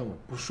天晚上我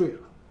不睡了，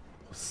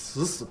我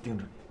死死盯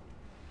着你。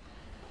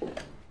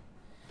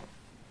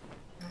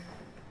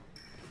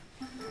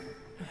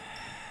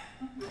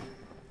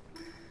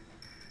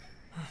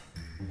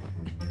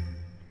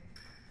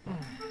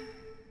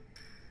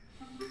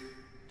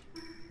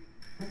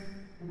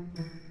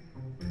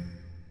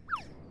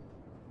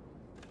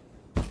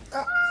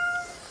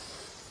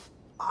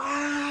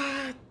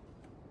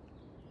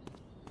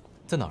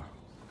在哪儿？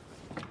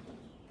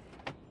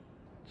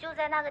就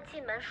在那个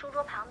进门书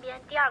桌旁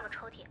边第二个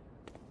抽屉。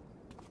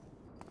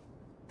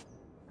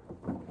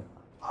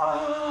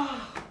啊！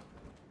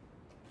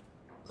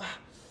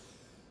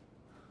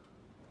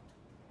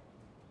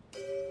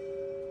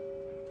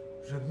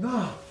人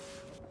呢？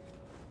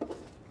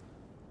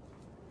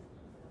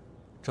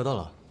找到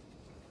了。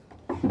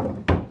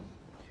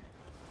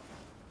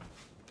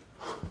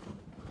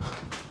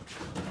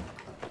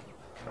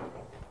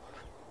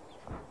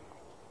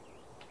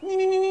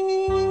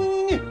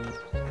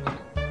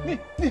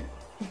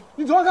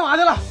你昨晚干嘛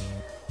去了？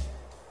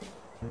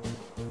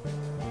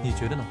你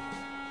觉得呢？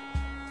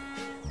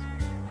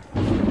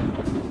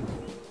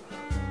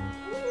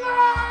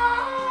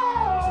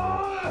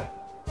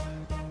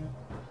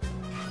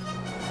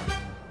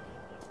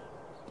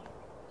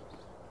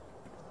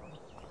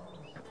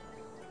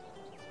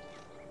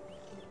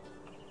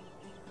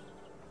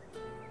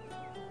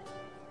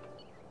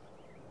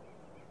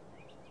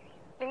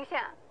林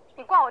宪，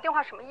你挂我电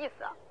话什么意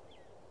思啊？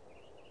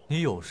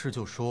你有事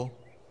就说。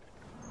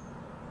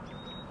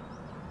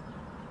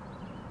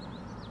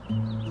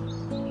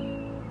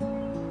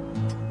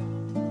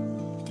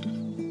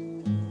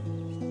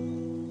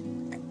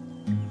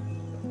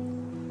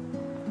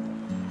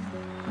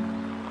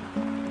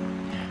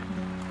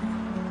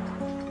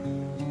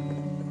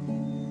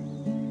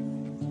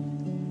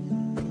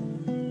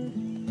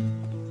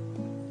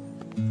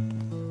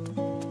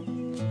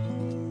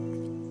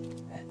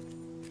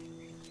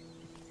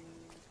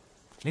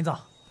林总，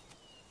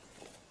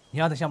你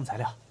要的项目材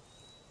料。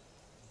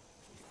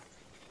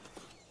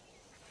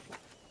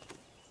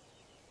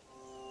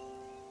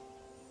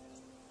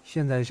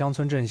现在乡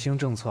村振兴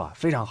政策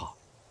非常好，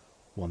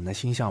我们的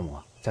新项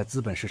目在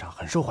资本市场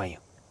很受欢迎。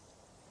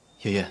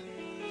爷爷，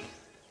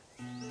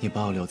你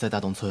把我留在大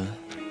东村，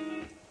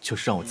就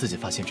是让我自己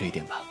发现这一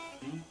点吧。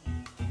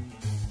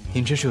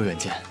您真是有远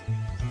见。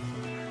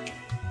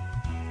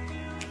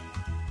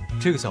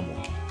这个项目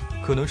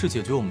可能是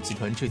解决我们集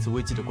团这次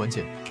危机的关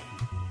键，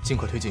尽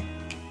快推进。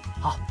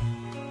好，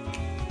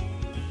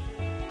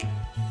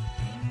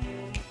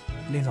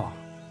林总，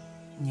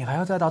你还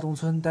要在大东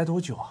村待多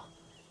久啊？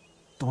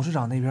董事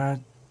长那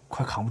边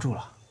快扛不住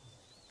了。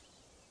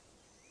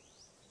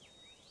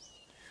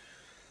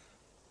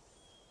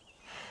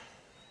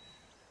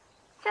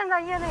现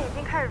在业内已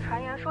经开始传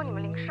言说你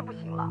们林氏不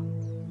行了，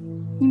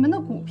你们的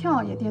股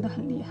票也跌得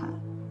很厉害，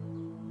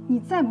你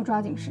再不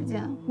抓紧时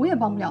间，我也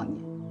帮不了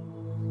你。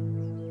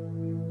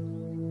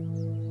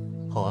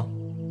好啊，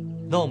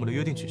那我们的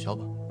约定取消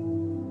吧。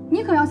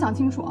你可要想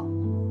清楚，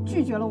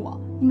拒绝了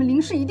我，你们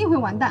林氏一定会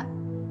完蛋。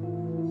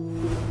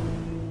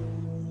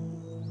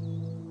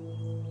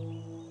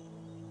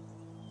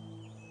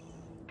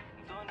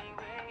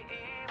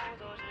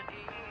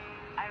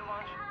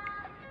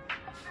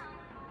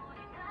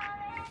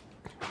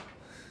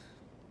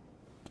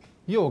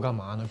又干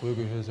嘛呢？鬼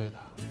鬼祟祟的。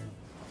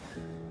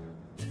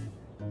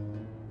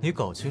你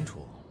搞清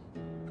楚，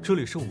这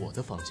里是我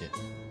的房间。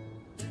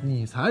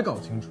你才搞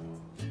清楚，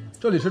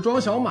这里是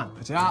庄小满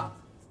的家。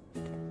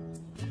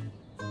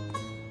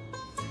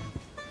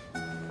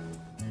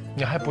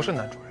你还不是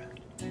男主人。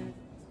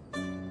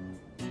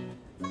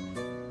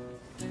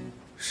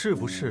是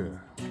不是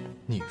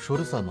你说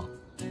的算吗？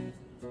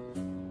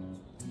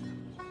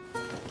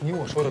你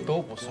我说的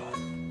都不算，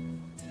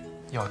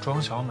要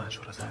庄小满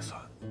说的才算。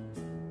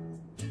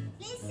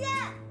林宪，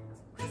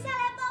快下来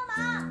帮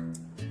忙！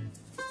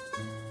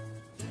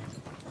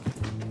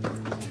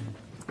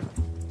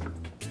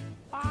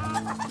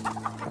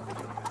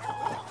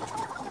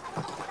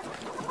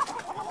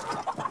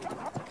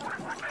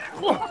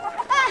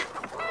哎，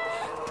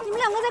你们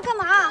两个在干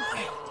嘛？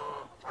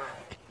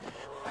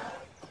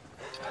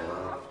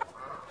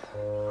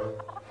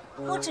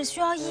我只需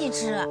要一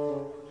只，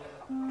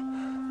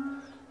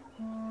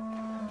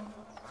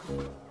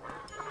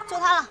就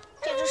它了，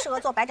这只适合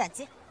做白斩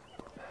鸡。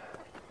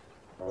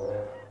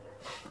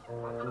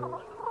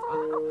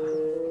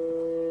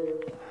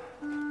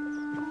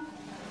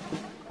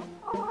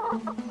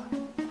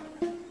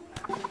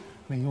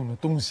没用的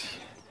东西。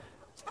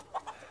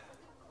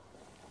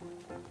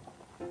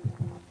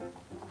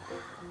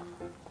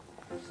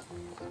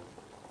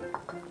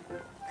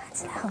看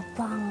起来很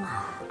棒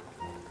啊！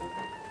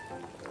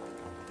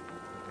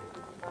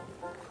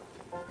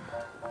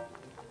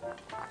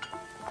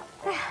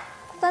哎呀，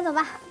端走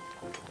吧。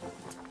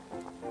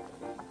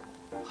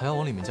还要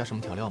往里面加什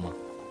么调料吗？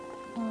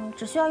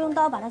只需要用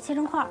刀把它切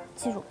成块，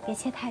记住别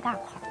切太大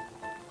块。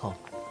好。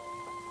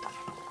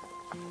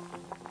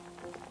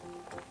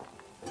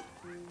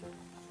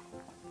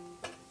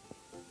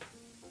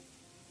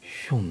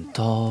用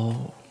刀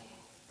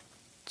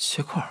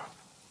切块，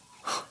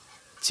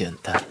简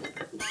单。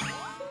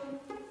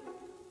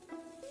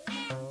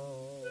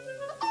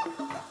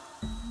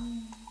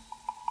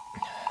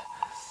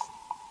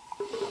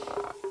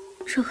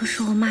这可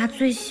是我妈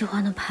最喜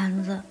欢的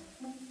盘子。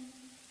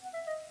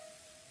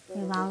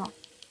你完了，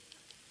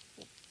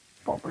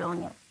保不了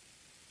你了。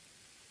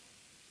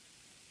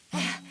哎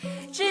呀，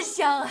真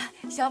香啊！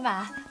小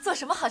满做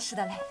什么好吃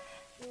的嘞？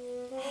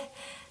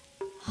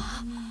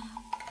啊，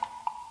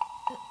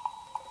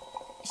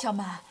小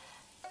满，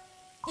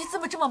你怎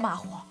么这么马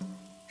虎？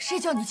谁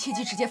叫你切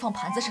鸡直接放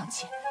盘子上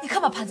切？你看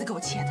把盘子给我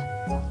切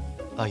的。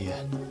阿姨，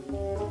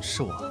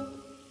是我，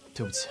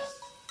对不起。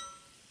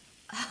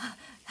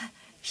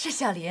是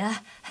小林，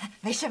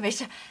没事没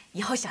事，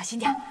以后小心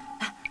点。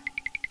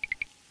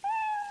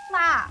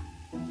妈，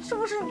这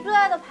不是你最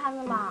爱的盘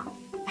子吗？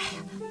哎呀，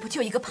不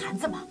就一个盘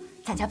子吗？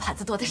咱家盘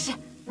子多的是。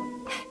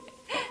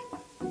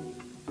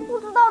不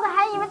知道的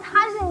还以为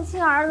他是你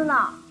亲儿子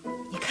呢。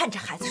你看这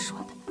孩子说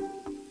的，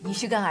女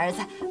婿跟儿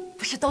子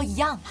不是都一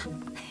样吗？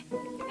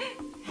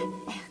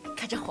哎呀，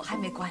看这火还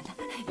没关呢。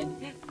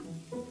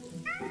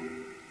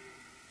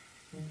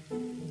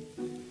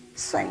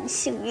算你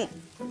幸运。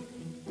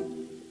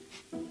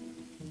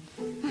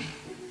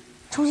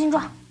重新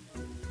装。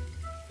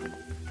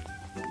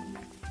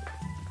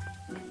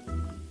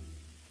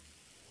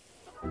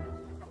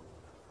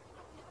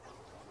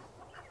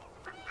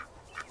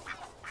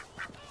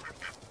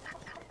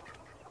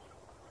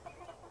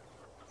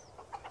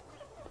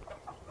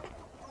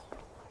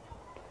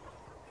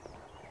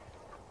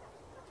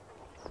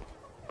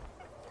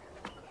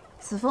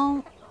子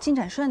枫进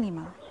展顺利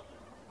吗？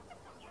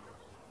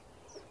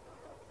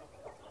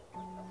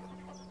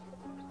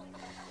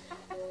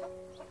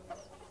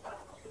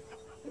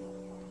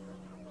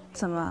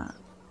怎么，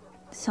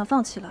想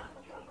放弃了？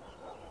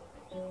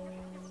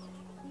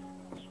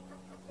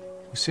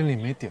我心里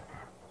没底儿，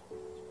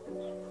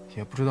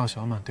也不知道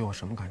小满对我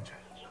什么感觉。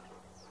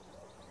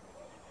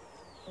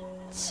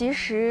其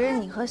实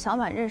你和小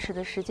满认识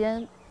的时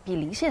间比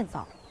林宪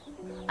早，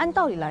按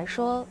道理来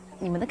说，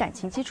你们的感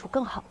情基础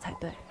更好才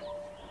对。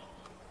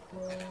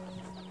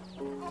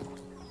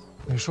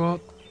你说，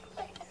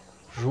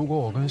如果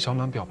我跟小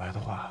满表白的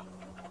话，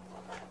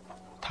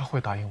他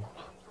会答应我吗？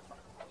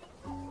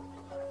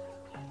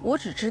我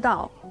只知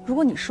道，如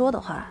果你说的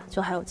话，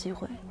就还有机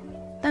会；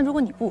但如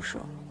果你不说，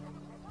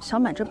小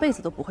满这辈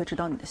子都不会知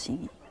道你的心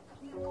意。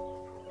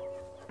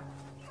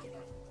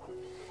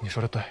你说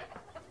的对，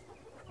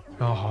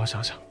让我好好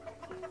想想。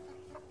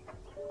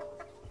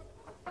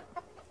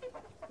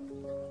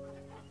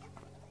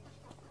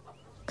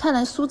看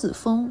来苏子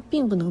枫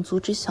并不能阻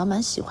止小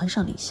满喜欢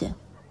上林宪。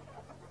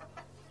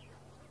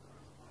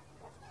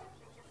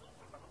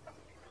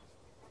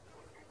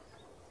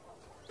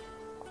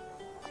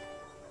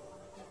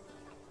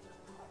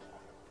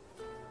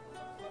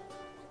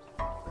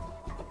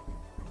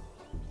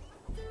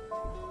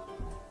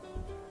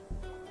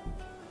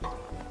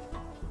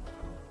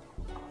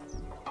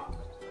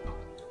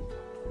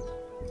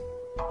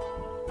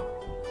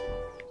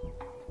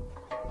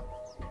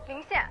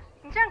林宪，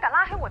你竟然敢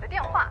拉黑我的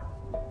电话！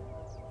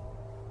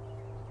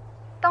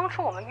当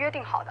初我们约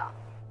定好的，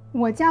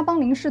我家帮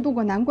林氏渡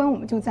过难关，我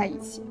们就在一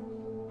起。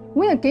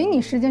我也给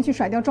你时间去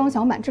甩掉庄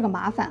小满这个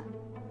麻烦。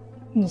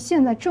你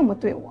现在这么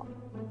对我，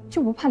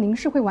就不怕林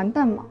氏会完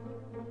蛋吗？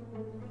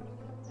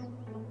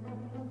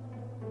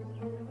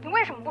你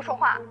为什么不说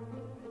话？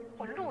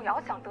我路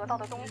遥想得到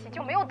的东西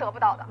就没有得不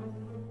到的。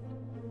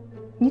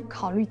你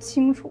考虑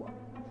清楚，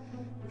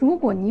如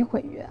果你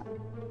毁约，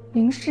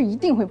林氏一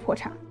定会破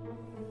产。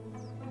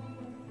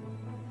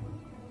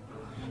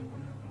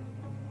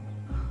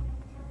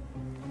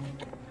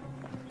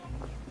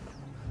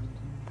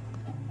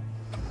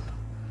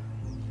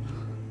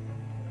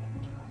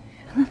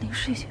原来林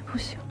氏已经不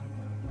行了，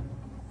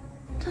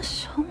那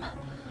小满……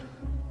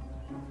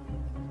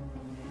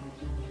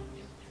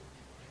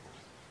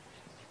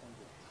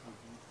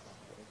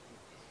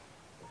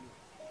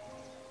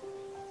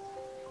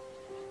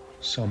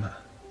小满，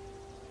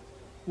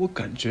我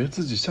感觉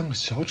自己像个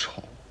小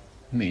丑，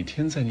每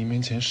天在你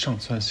面前上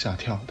蹿下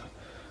跳的，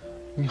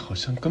你好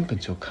像根本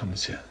就看不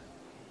见。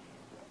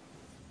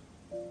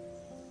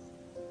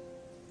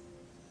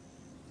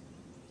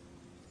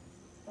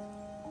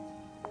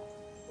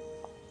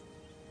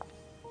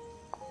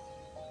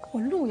我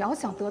路遥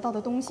想得到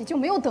的东西就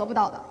没有得不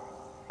到的。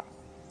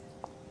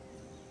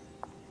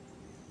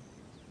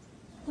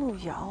路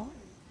遥，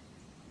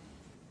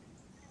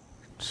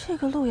这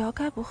个路遥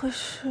该不会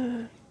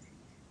是……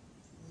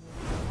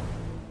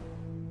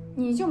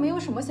你就没有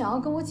什么想要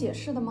跟我解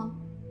释的吗？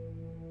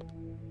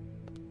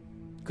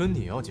跟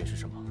你要解释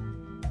什么？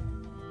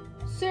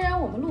虽然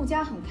我们陆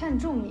家很看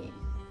重你，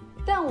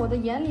但我的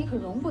眼里可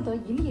容不得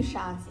一粒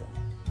沙子。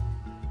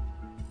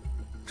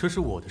这是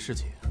我的事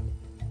情，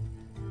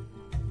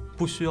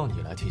不需要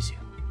你来提醒。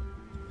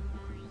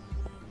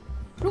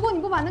如果你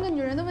不把那个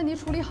女人的问题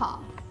处理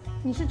好，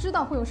你是知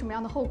道会有什么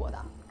样的后果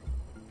的。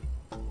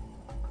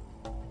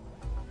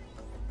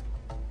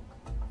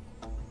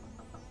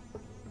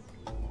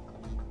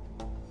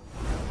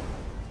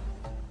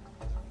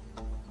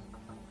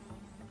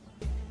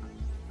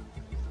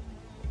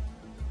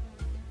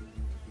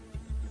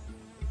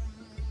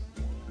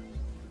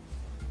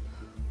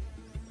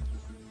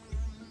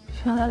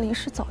原来林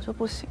氏早就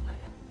不行了呀。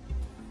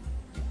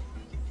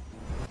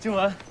静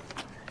雯，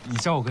你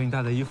叫我给你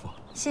带的衣服。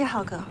谢谢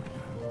浩哥。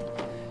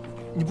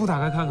你不打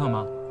开看看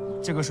吗？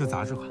这个是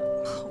杂志款。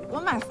我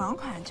买房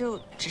款就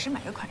只是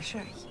买个款式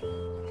而已。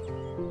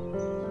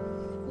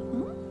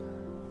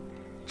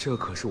这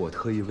可是我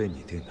特意为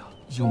你订的。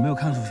有没有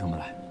看出什么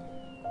来？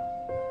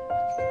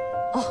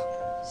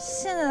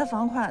在的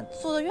房款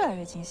做的越来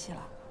越精细了。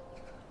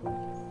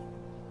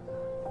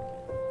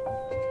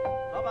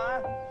老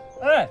板，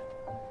哎，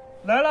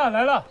来了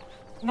来了，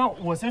那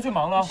我先去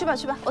忙了。去吧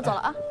去吧，我走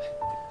了啊。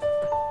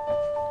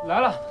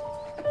来了。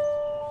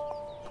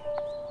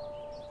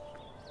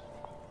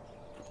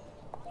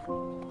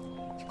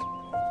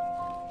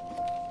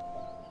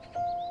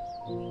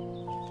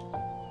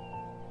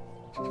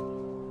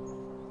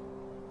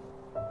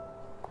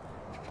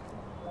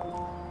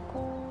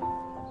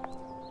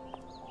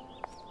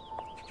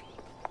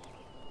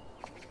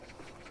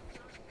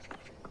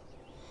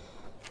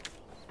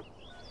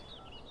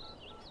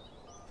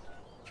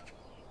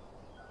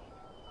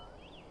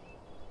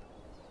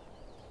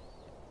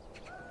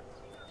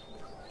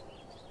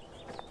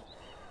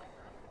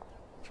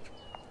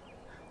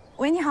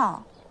喂，你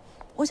好，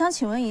我想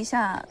请问一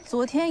下，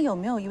昨天有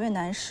没有一位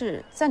男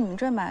士在你们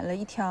这儿买了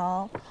一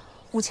条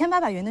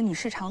5800元的女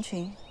士长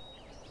裙？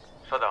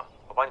稍等，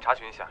我帮你查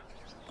询一下。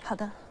好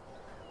的。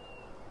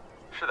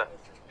是的，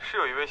是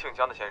有一位姓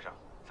江的先生，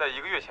在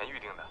1个月前预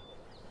定的。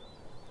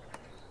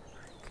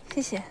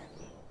谢谢。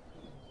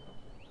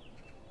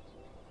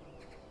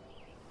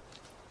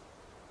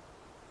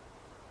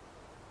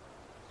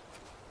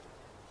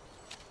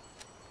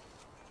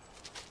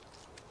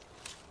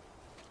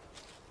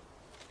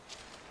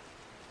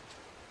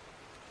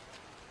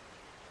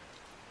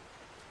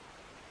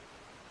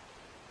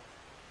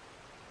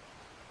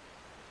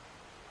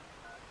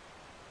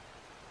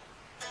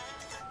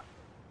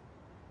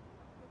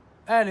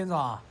哎，林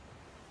总，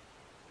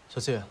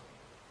小谢，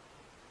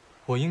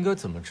我应该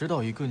怎么知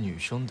道一个女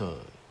生的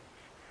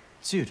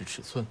戒指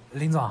尺寸？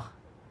林总，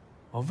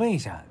我问一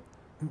下，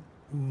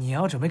你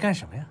要准备干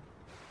什么呀？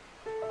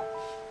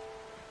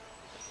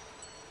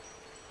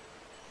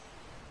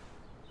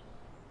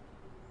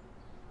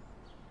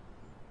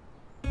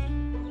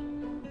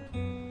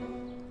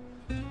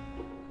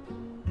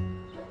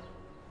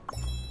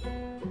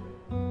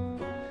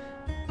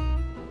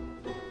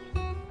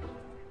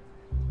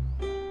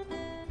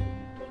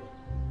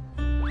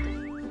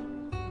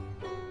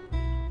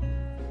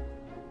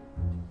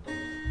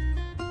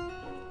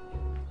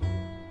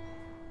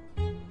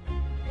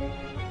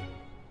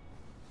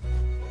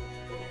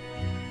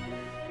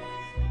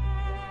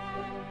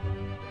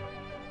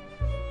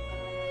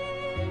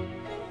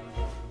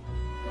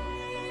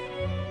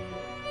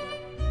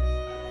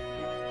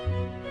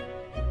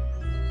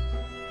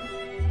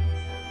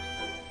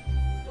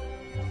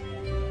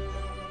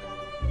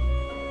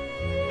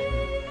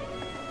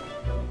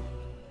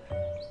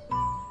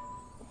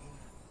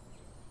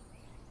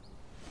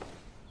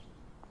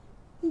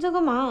你在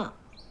干嘛？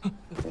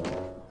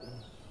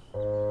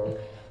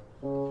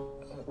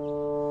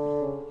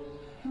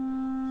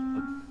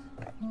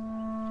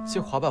去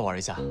滑板玩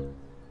一下。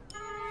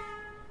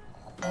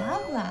滑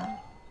板？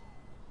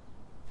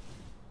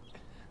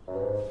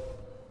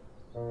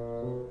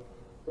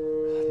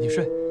你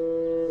睡。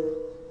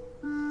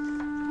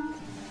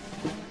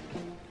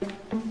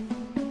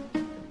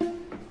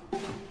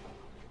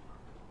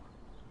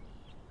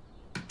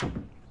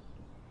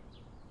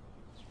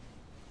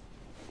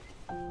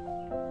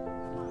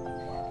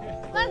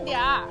慢点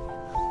儿。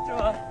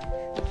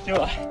这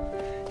个，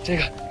这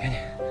个给你。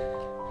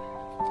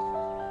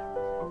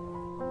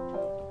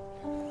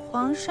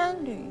黄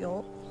山旅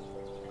游，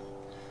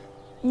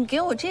你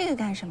给我这个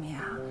干什么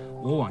呀？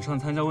我网上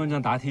参加问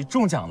卷答题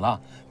中奖了，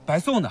白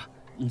送的，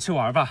你去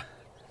玩吧。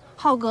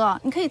浩哥，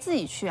你可以自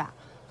己去啊，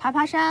爬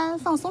爬山，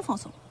放松放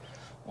松。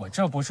我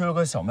这不是有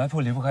个小卖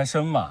铺离不开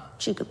身吗？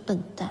这个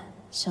笨蛋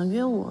想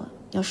约我，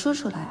要说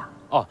出来啊！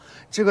哦，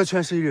这个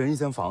券是1人1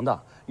间房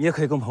的，你也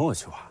可以跟朋友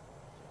去玩。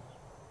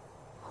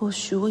或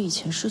许我以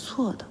前是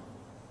错的，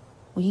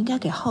我应该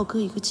给浩哥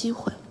一个机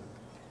会。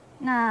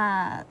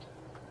那，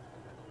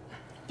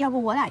要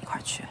不我俩一块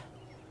儿去？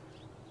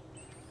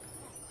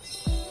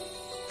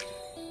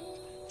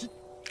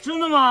真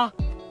的吗？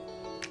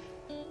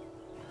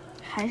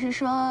还是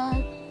说，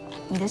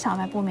你的小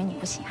卖部没你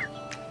不行啊？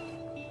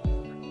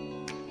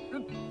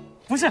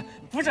不是，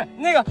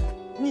那个，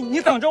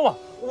你等着我，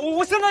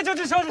我现在就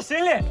去收拾行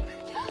李，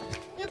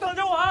你等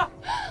着我啊！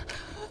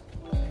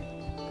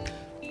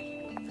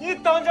你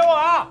等着我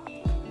啊！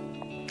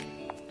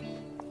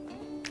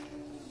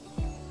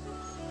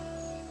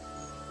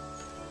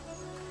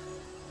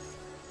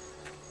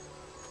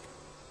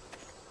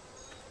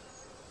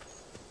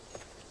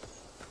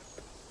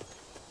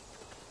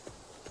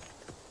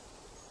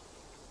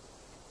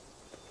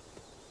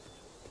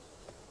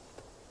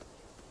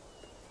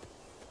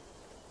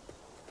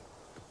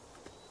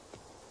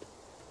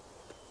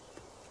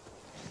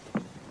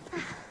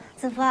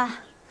子枫，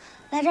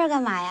来这儿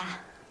干嘛呀？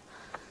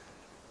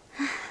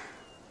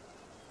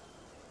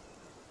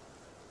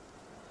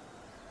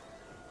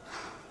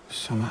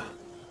小曼，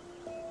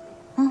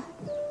嗯，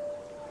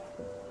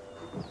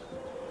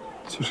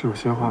其实有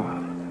些话，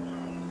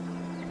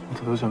我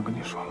早都想跟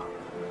你说了。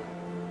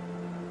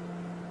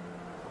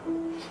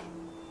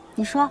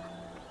你说，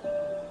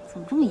怎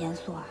么这么严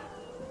肃啊？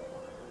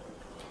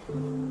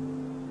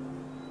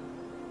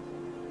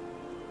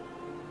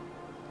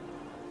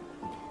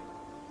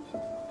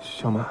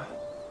小满，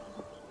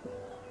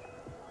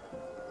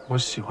我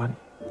喜欢你。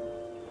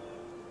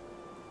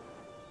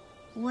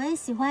我也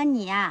喜欢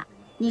你呀，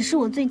你是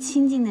我最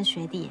亲近的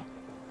学弟。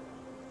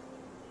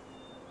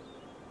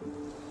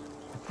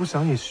我不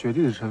想以学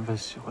弟的身份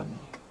喜欢你，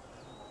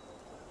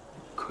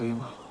可以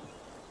吗？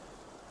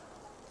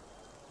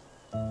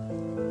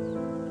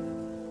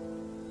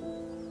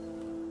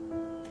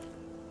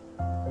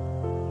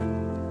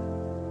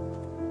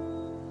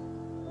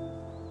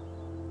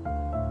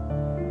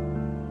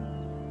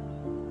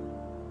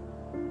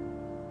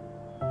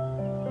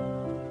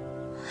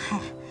嗨，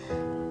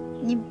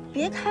你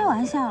别开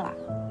玩笑了。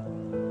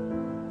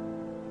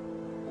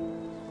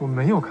我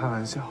没有开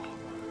玩笑，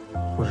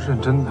我是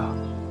认真的。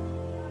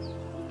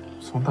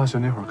从大学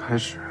那会儿开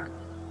始，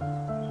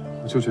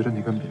我就觉得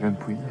你跟别人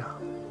不一样。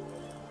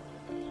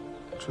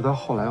直到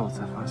后来我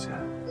才发现，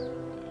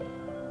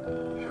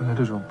原来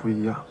这种不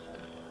一样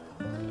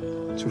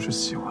就是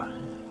喜欢。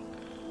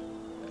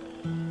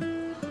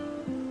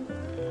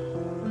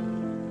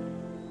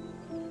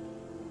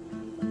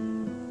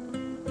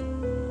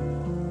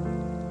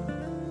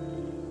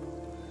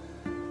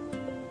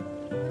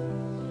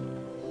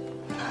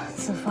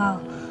子枫，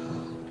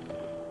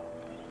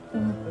我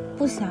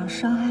不想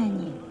伤害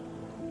你。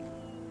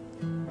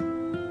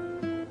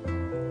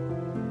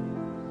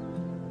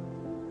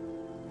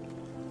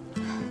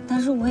但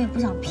是我也不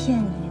想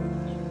骗你，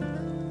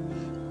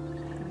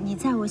你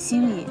在我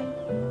心里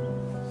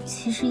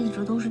其实一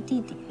直都是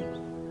弟弟。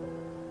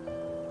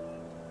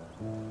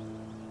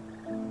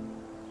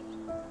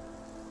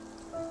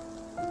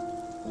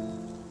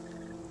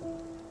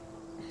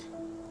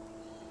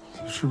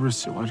你是不是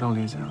喜欢上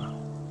烈剑了？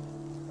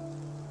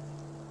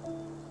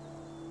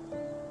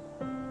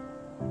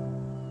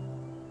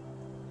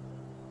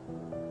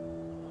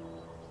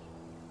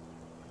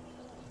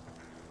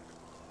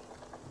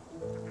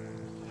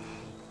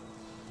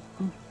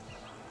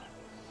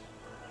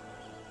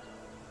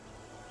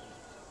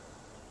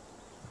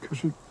可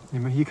是你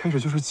们一开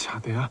始就是假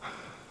的呀，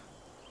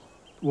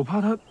我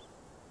怕他。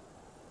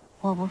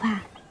我不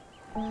怕。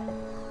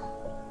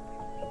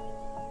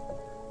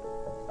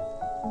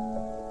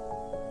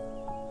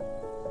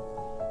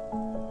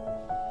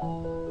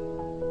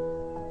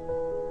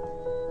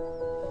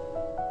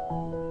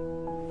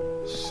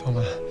小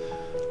满，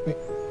你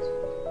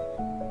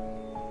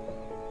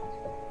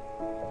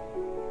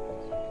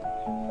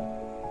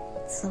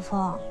子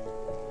枫。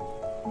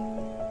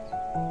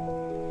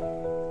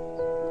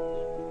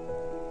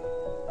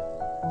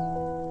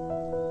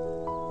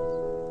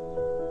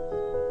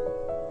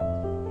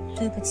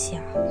对不起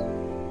啊。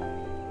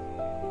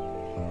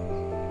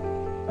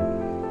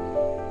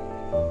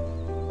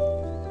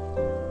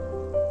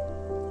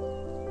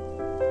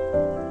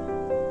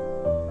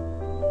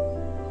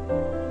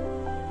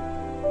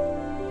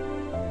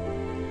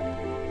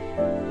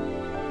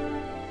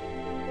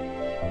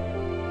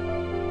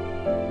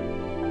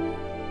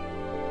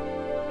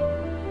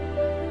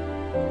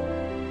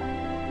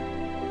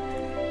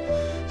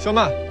小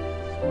满。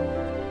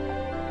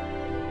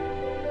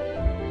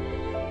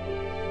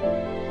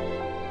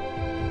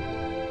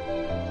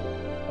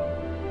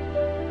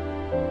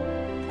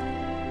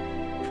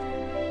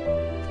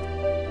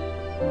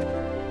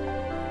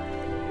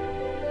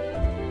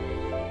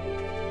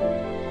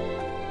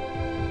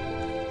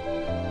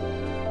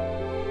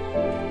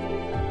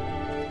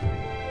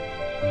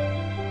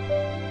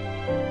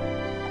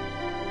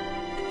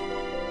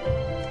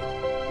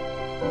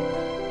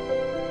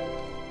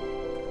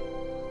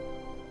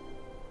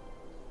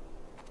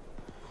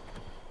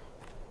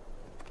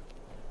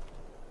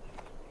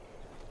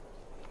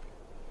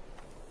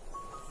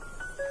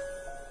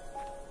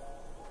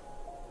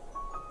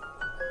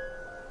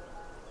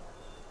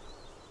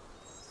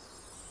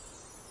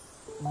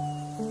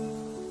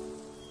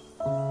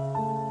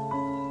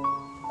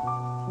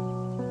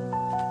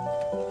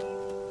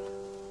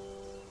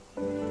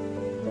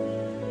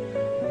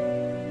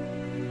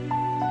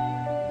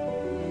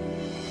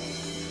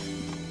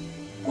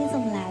你怎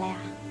么来了呀？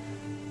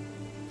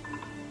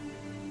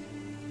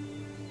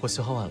我洗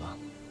好碗了，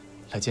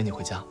来接你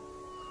回家。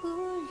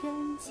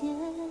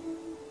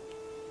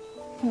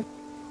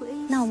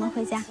那我们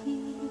回家。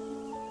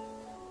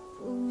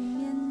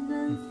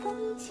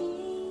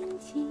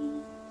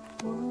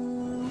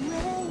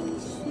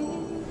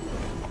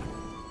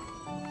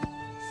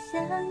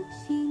想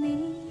起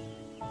你，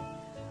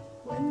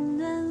温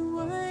暖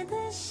我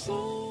的心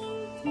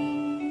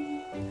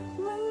底，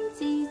忘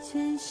记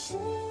全世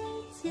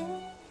界。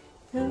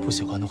不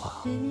喜欢的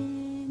话，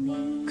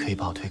可以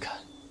把我推开。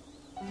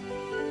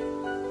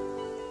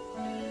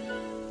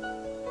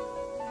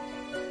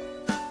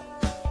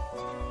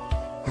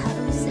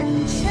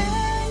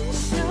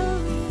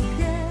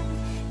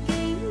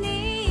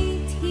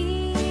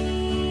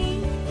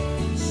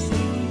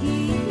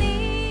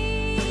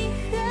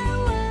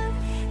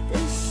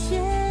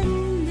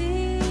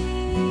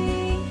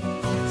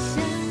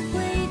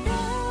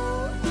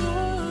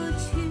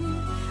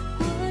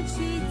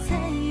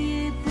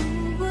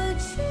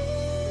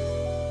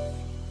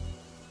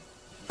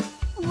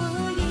我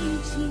已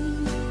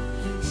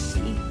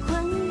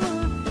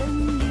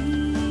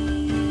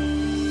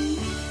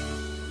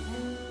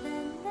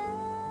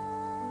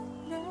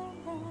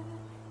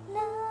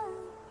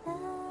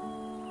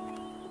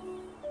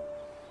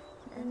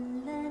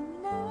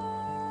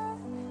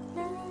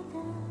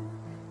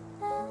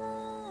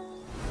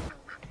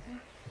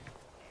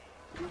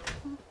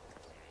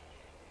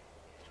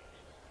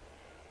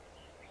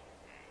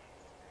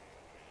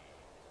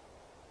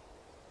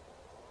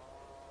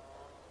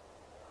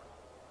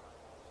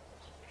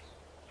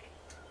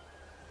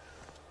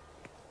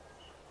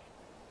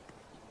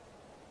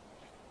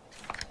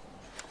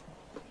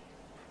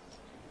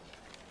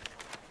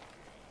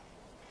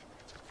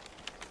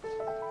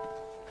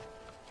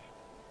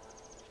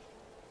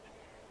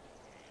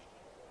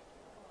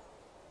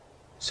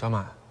小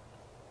满，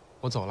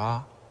我走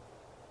了，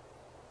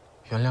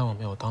原谅我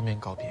没有当面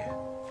告别。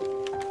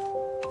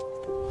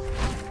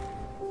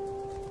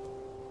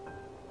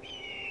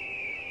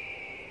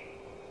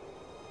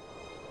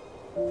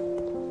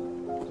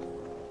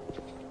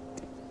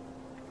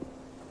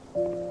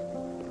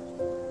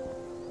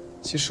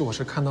其实我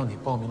是看到你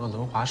报名了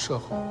轮滑社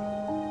后，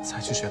才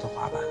去学的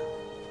滑板。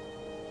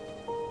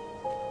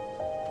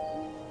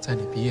在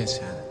你毕业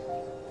前，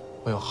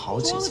我有好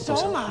几次都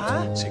想鼓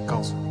足勇气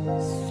告诉你，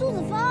苏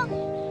子枫，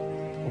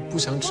我不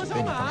想只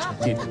被你当成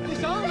弟弟来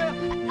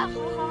对待。好。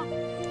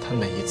但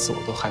每一次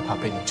我都害怕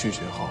被你拒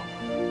绝后，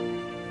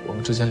我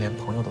们之间连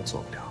朋友都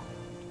做不了，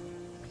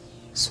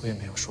所以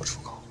没有说出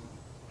口。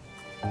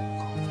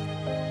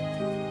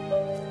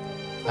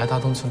来大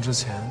东村之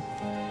前，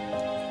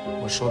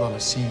我收到了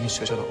心仪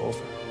学校的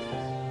offer。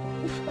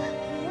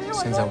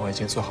现在我已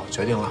经做好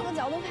决定了。这个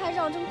角度拍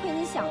照真亏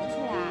你想得出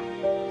来。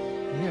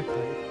你也可以。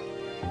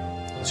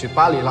我去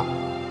巴黎了。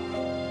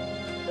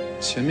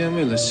前面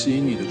为了吸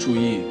引你的注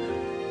意，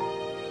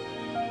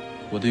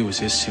我的有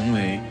些行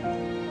为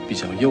比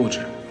较幼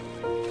稚。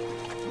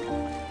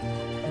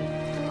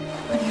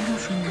喝点热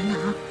水暖暖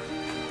啊。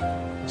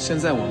现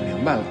在我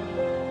明白了，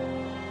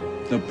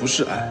那不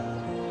是爱，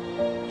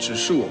只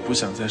是我不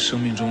想在生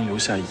命中留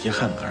下遗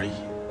憾而已。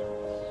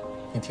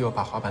你替我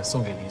把滑板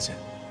送给林贤。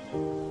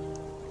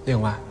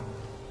另外，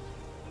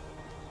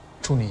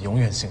祝你永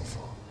远幸福。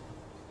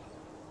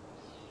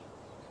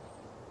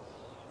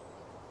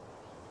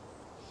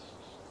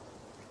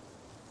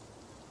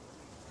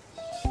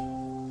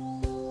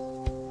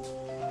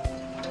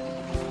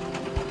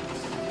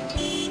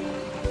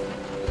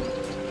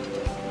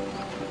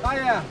大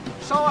爷，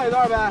捎我一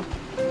段呗。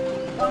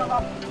当然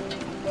了。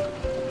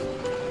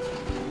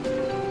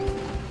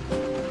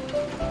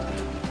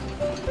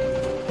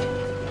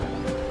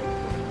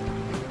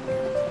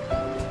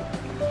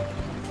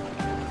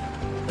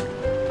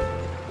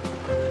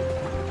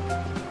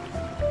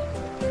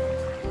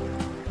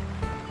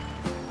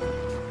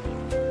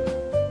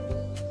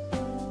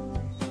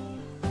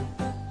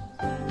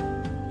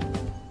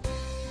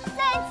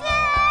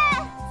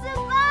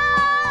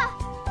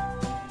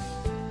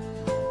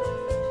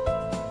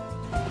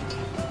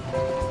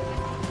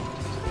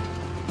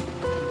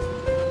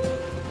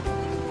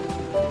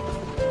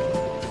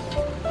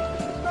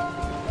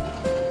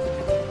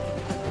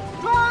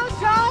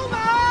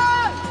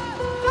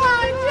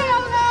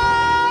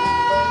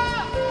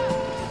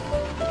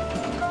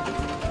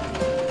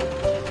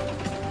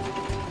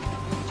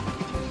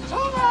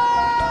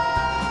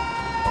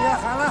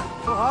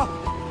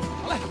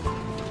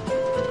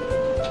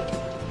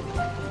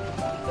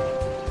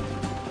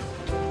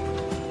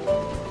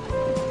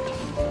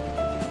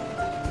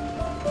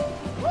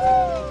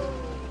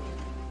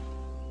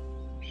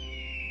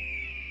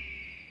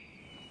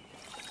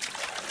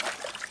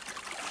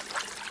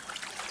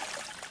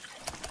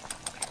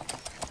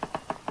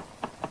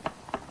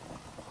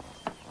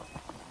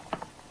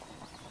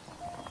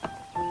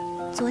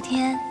昨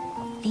天，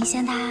林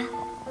仙他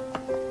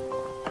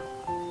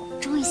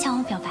终于向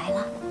我表白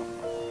了，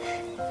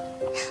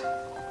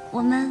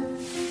我们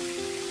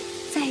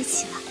在一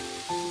起了。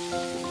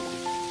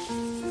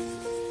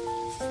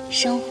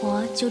生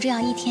活就这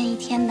样一天一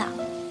天的，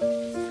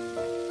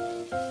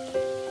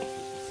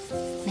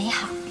美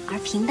好而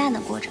平淡的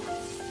过着。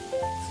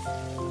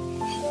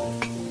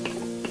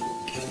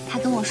他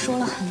跟我说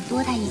了很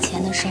多他以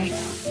前的生活，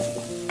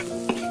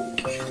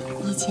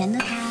以前的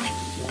他。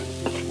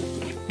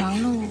忙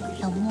碌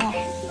冷漠，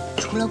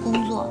除了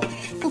工作，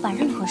不把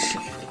任何事、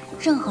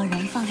任何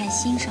人放在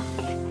心上，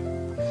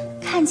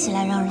看起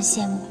来让人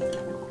羡慕，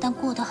但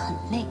过得很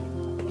累。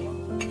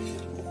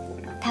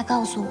他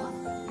告诉我，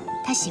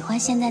他喜欢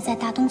现在在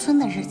大东村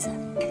的日子。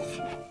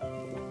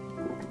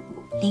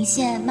林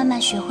宪慢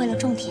慢学会了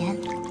种田，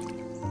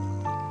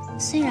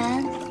虽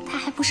然他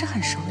还不是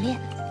很熟练，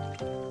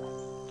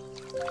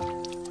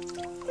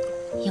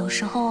有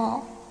时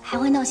候还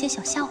会闹些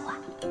小笑话。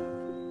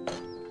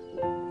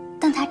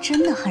但他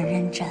真的很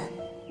认真。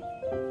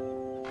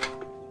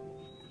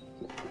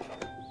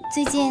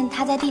最近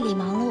他在地里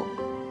忙碌，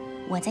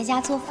我在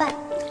家做饭。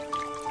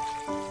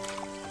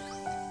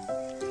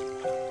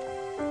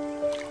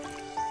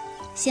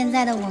现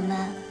在的我们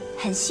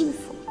很幸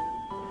福。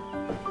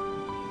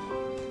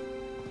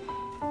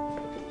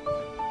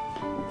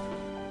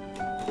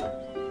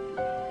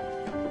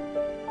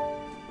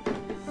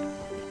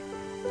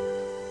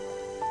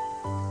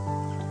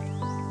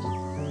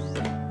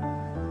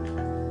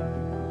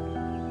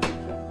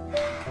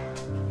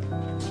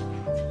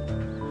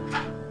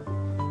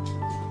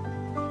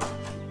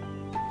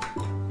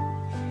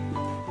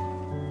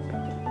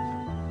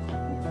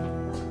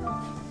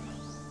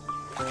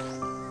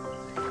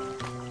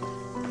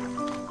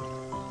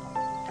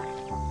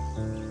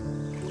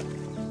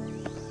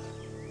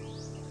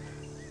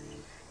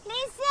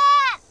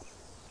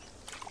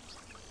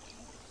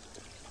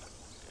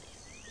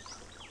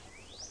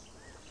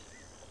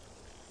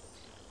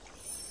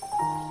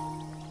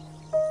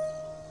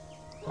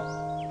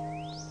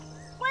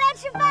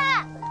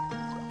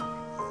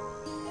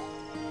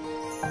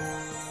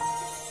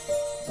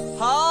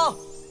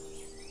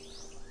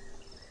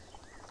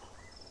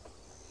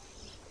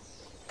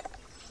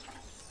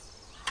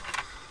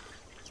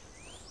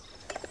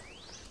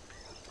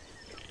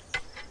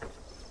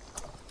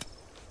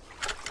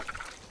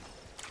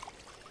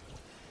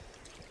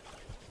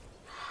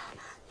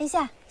等一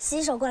下，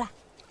洗手过来。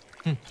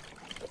嗯。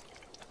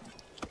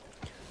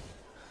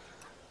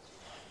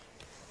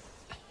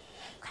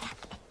快来。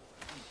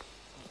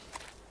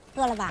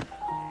饿了吧？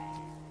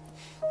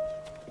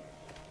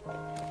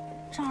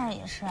这儿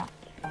也是。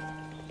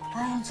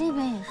哎呀，这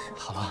边也是。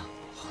好了，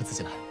我自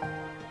己来。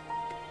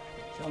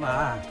小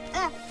满，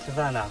哎，吃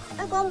饭呢？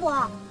哎，光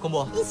伯，光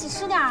伯，一起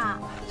吃点啊。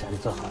家里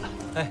做好了。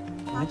哎，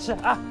你们吃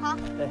啊。好。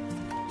哎，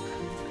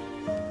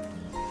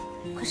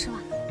快吃吧。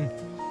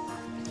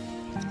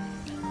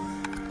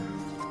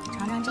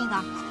尝尝这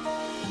个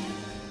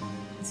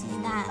鸡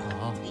蛋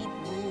一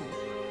补，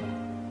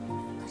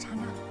快尝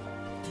尝。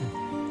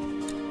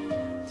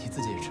你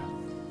自己也吃。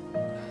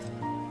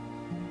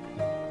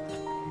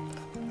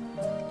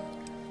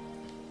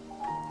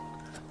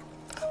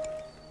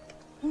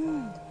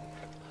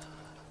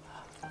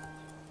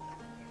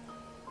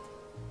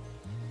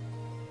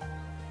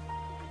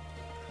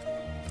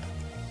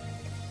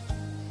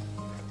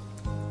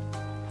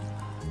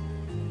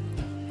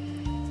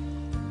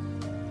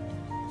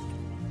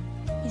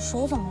你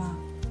手怎么了？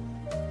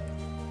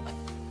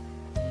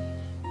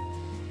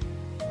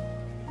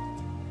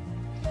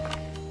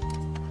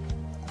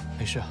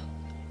没事，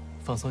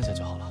放松一下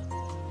就好了。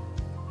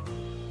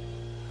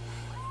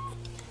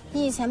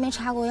你以前没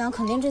插过秧，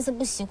肯定这次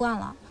不习惯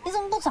了。你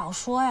怎么不早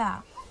说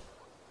呀？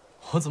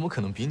我怎么可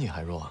能比你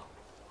还弱啊？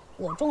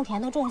我种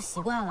田都种习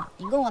惯了，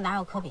你跟我哪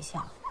有可比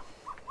性？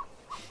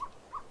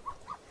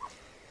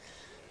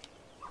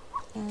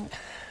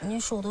你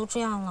手都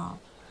这样了，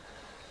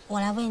我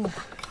来喂你吧。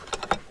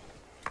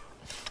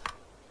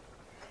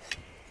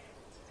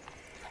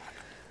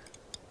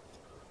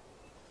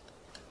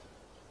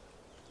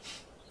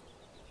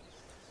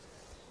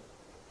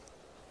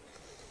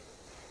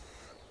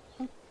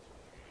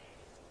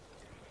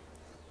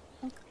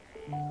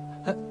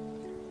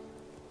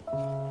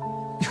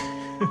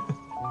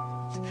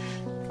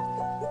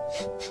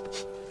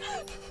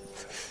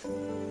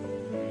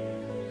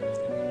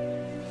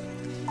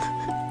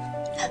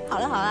好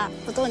了好了，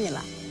不逗你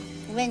了，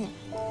我喂你，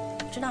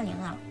知道您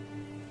了，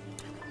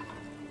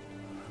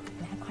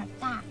来块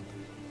大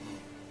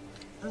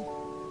的。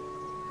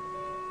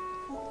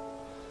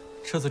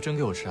这次真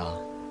给我吃啊？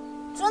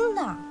真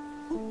的。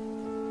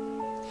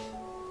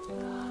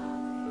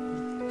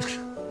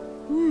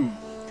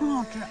真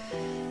好吃。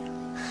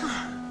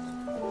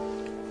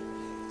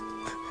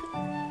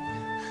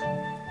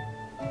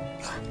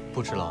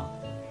不吃了？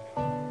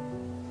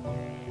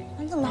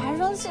你怎么还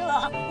生气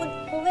了？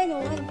我喂你，我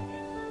喂你。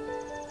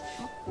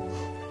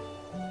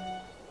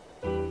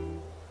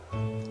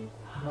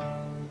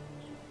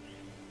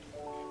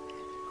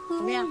怎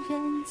么样？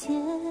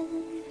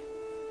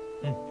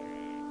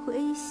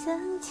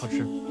好吃。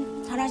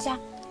尝尝虾。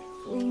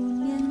拂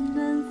面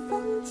暖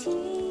风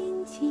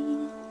轻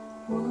轻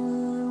我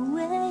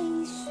微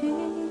醺，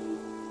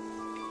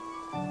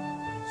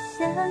想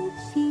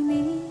起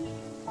你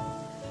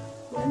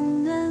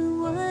温暖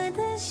我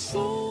的心。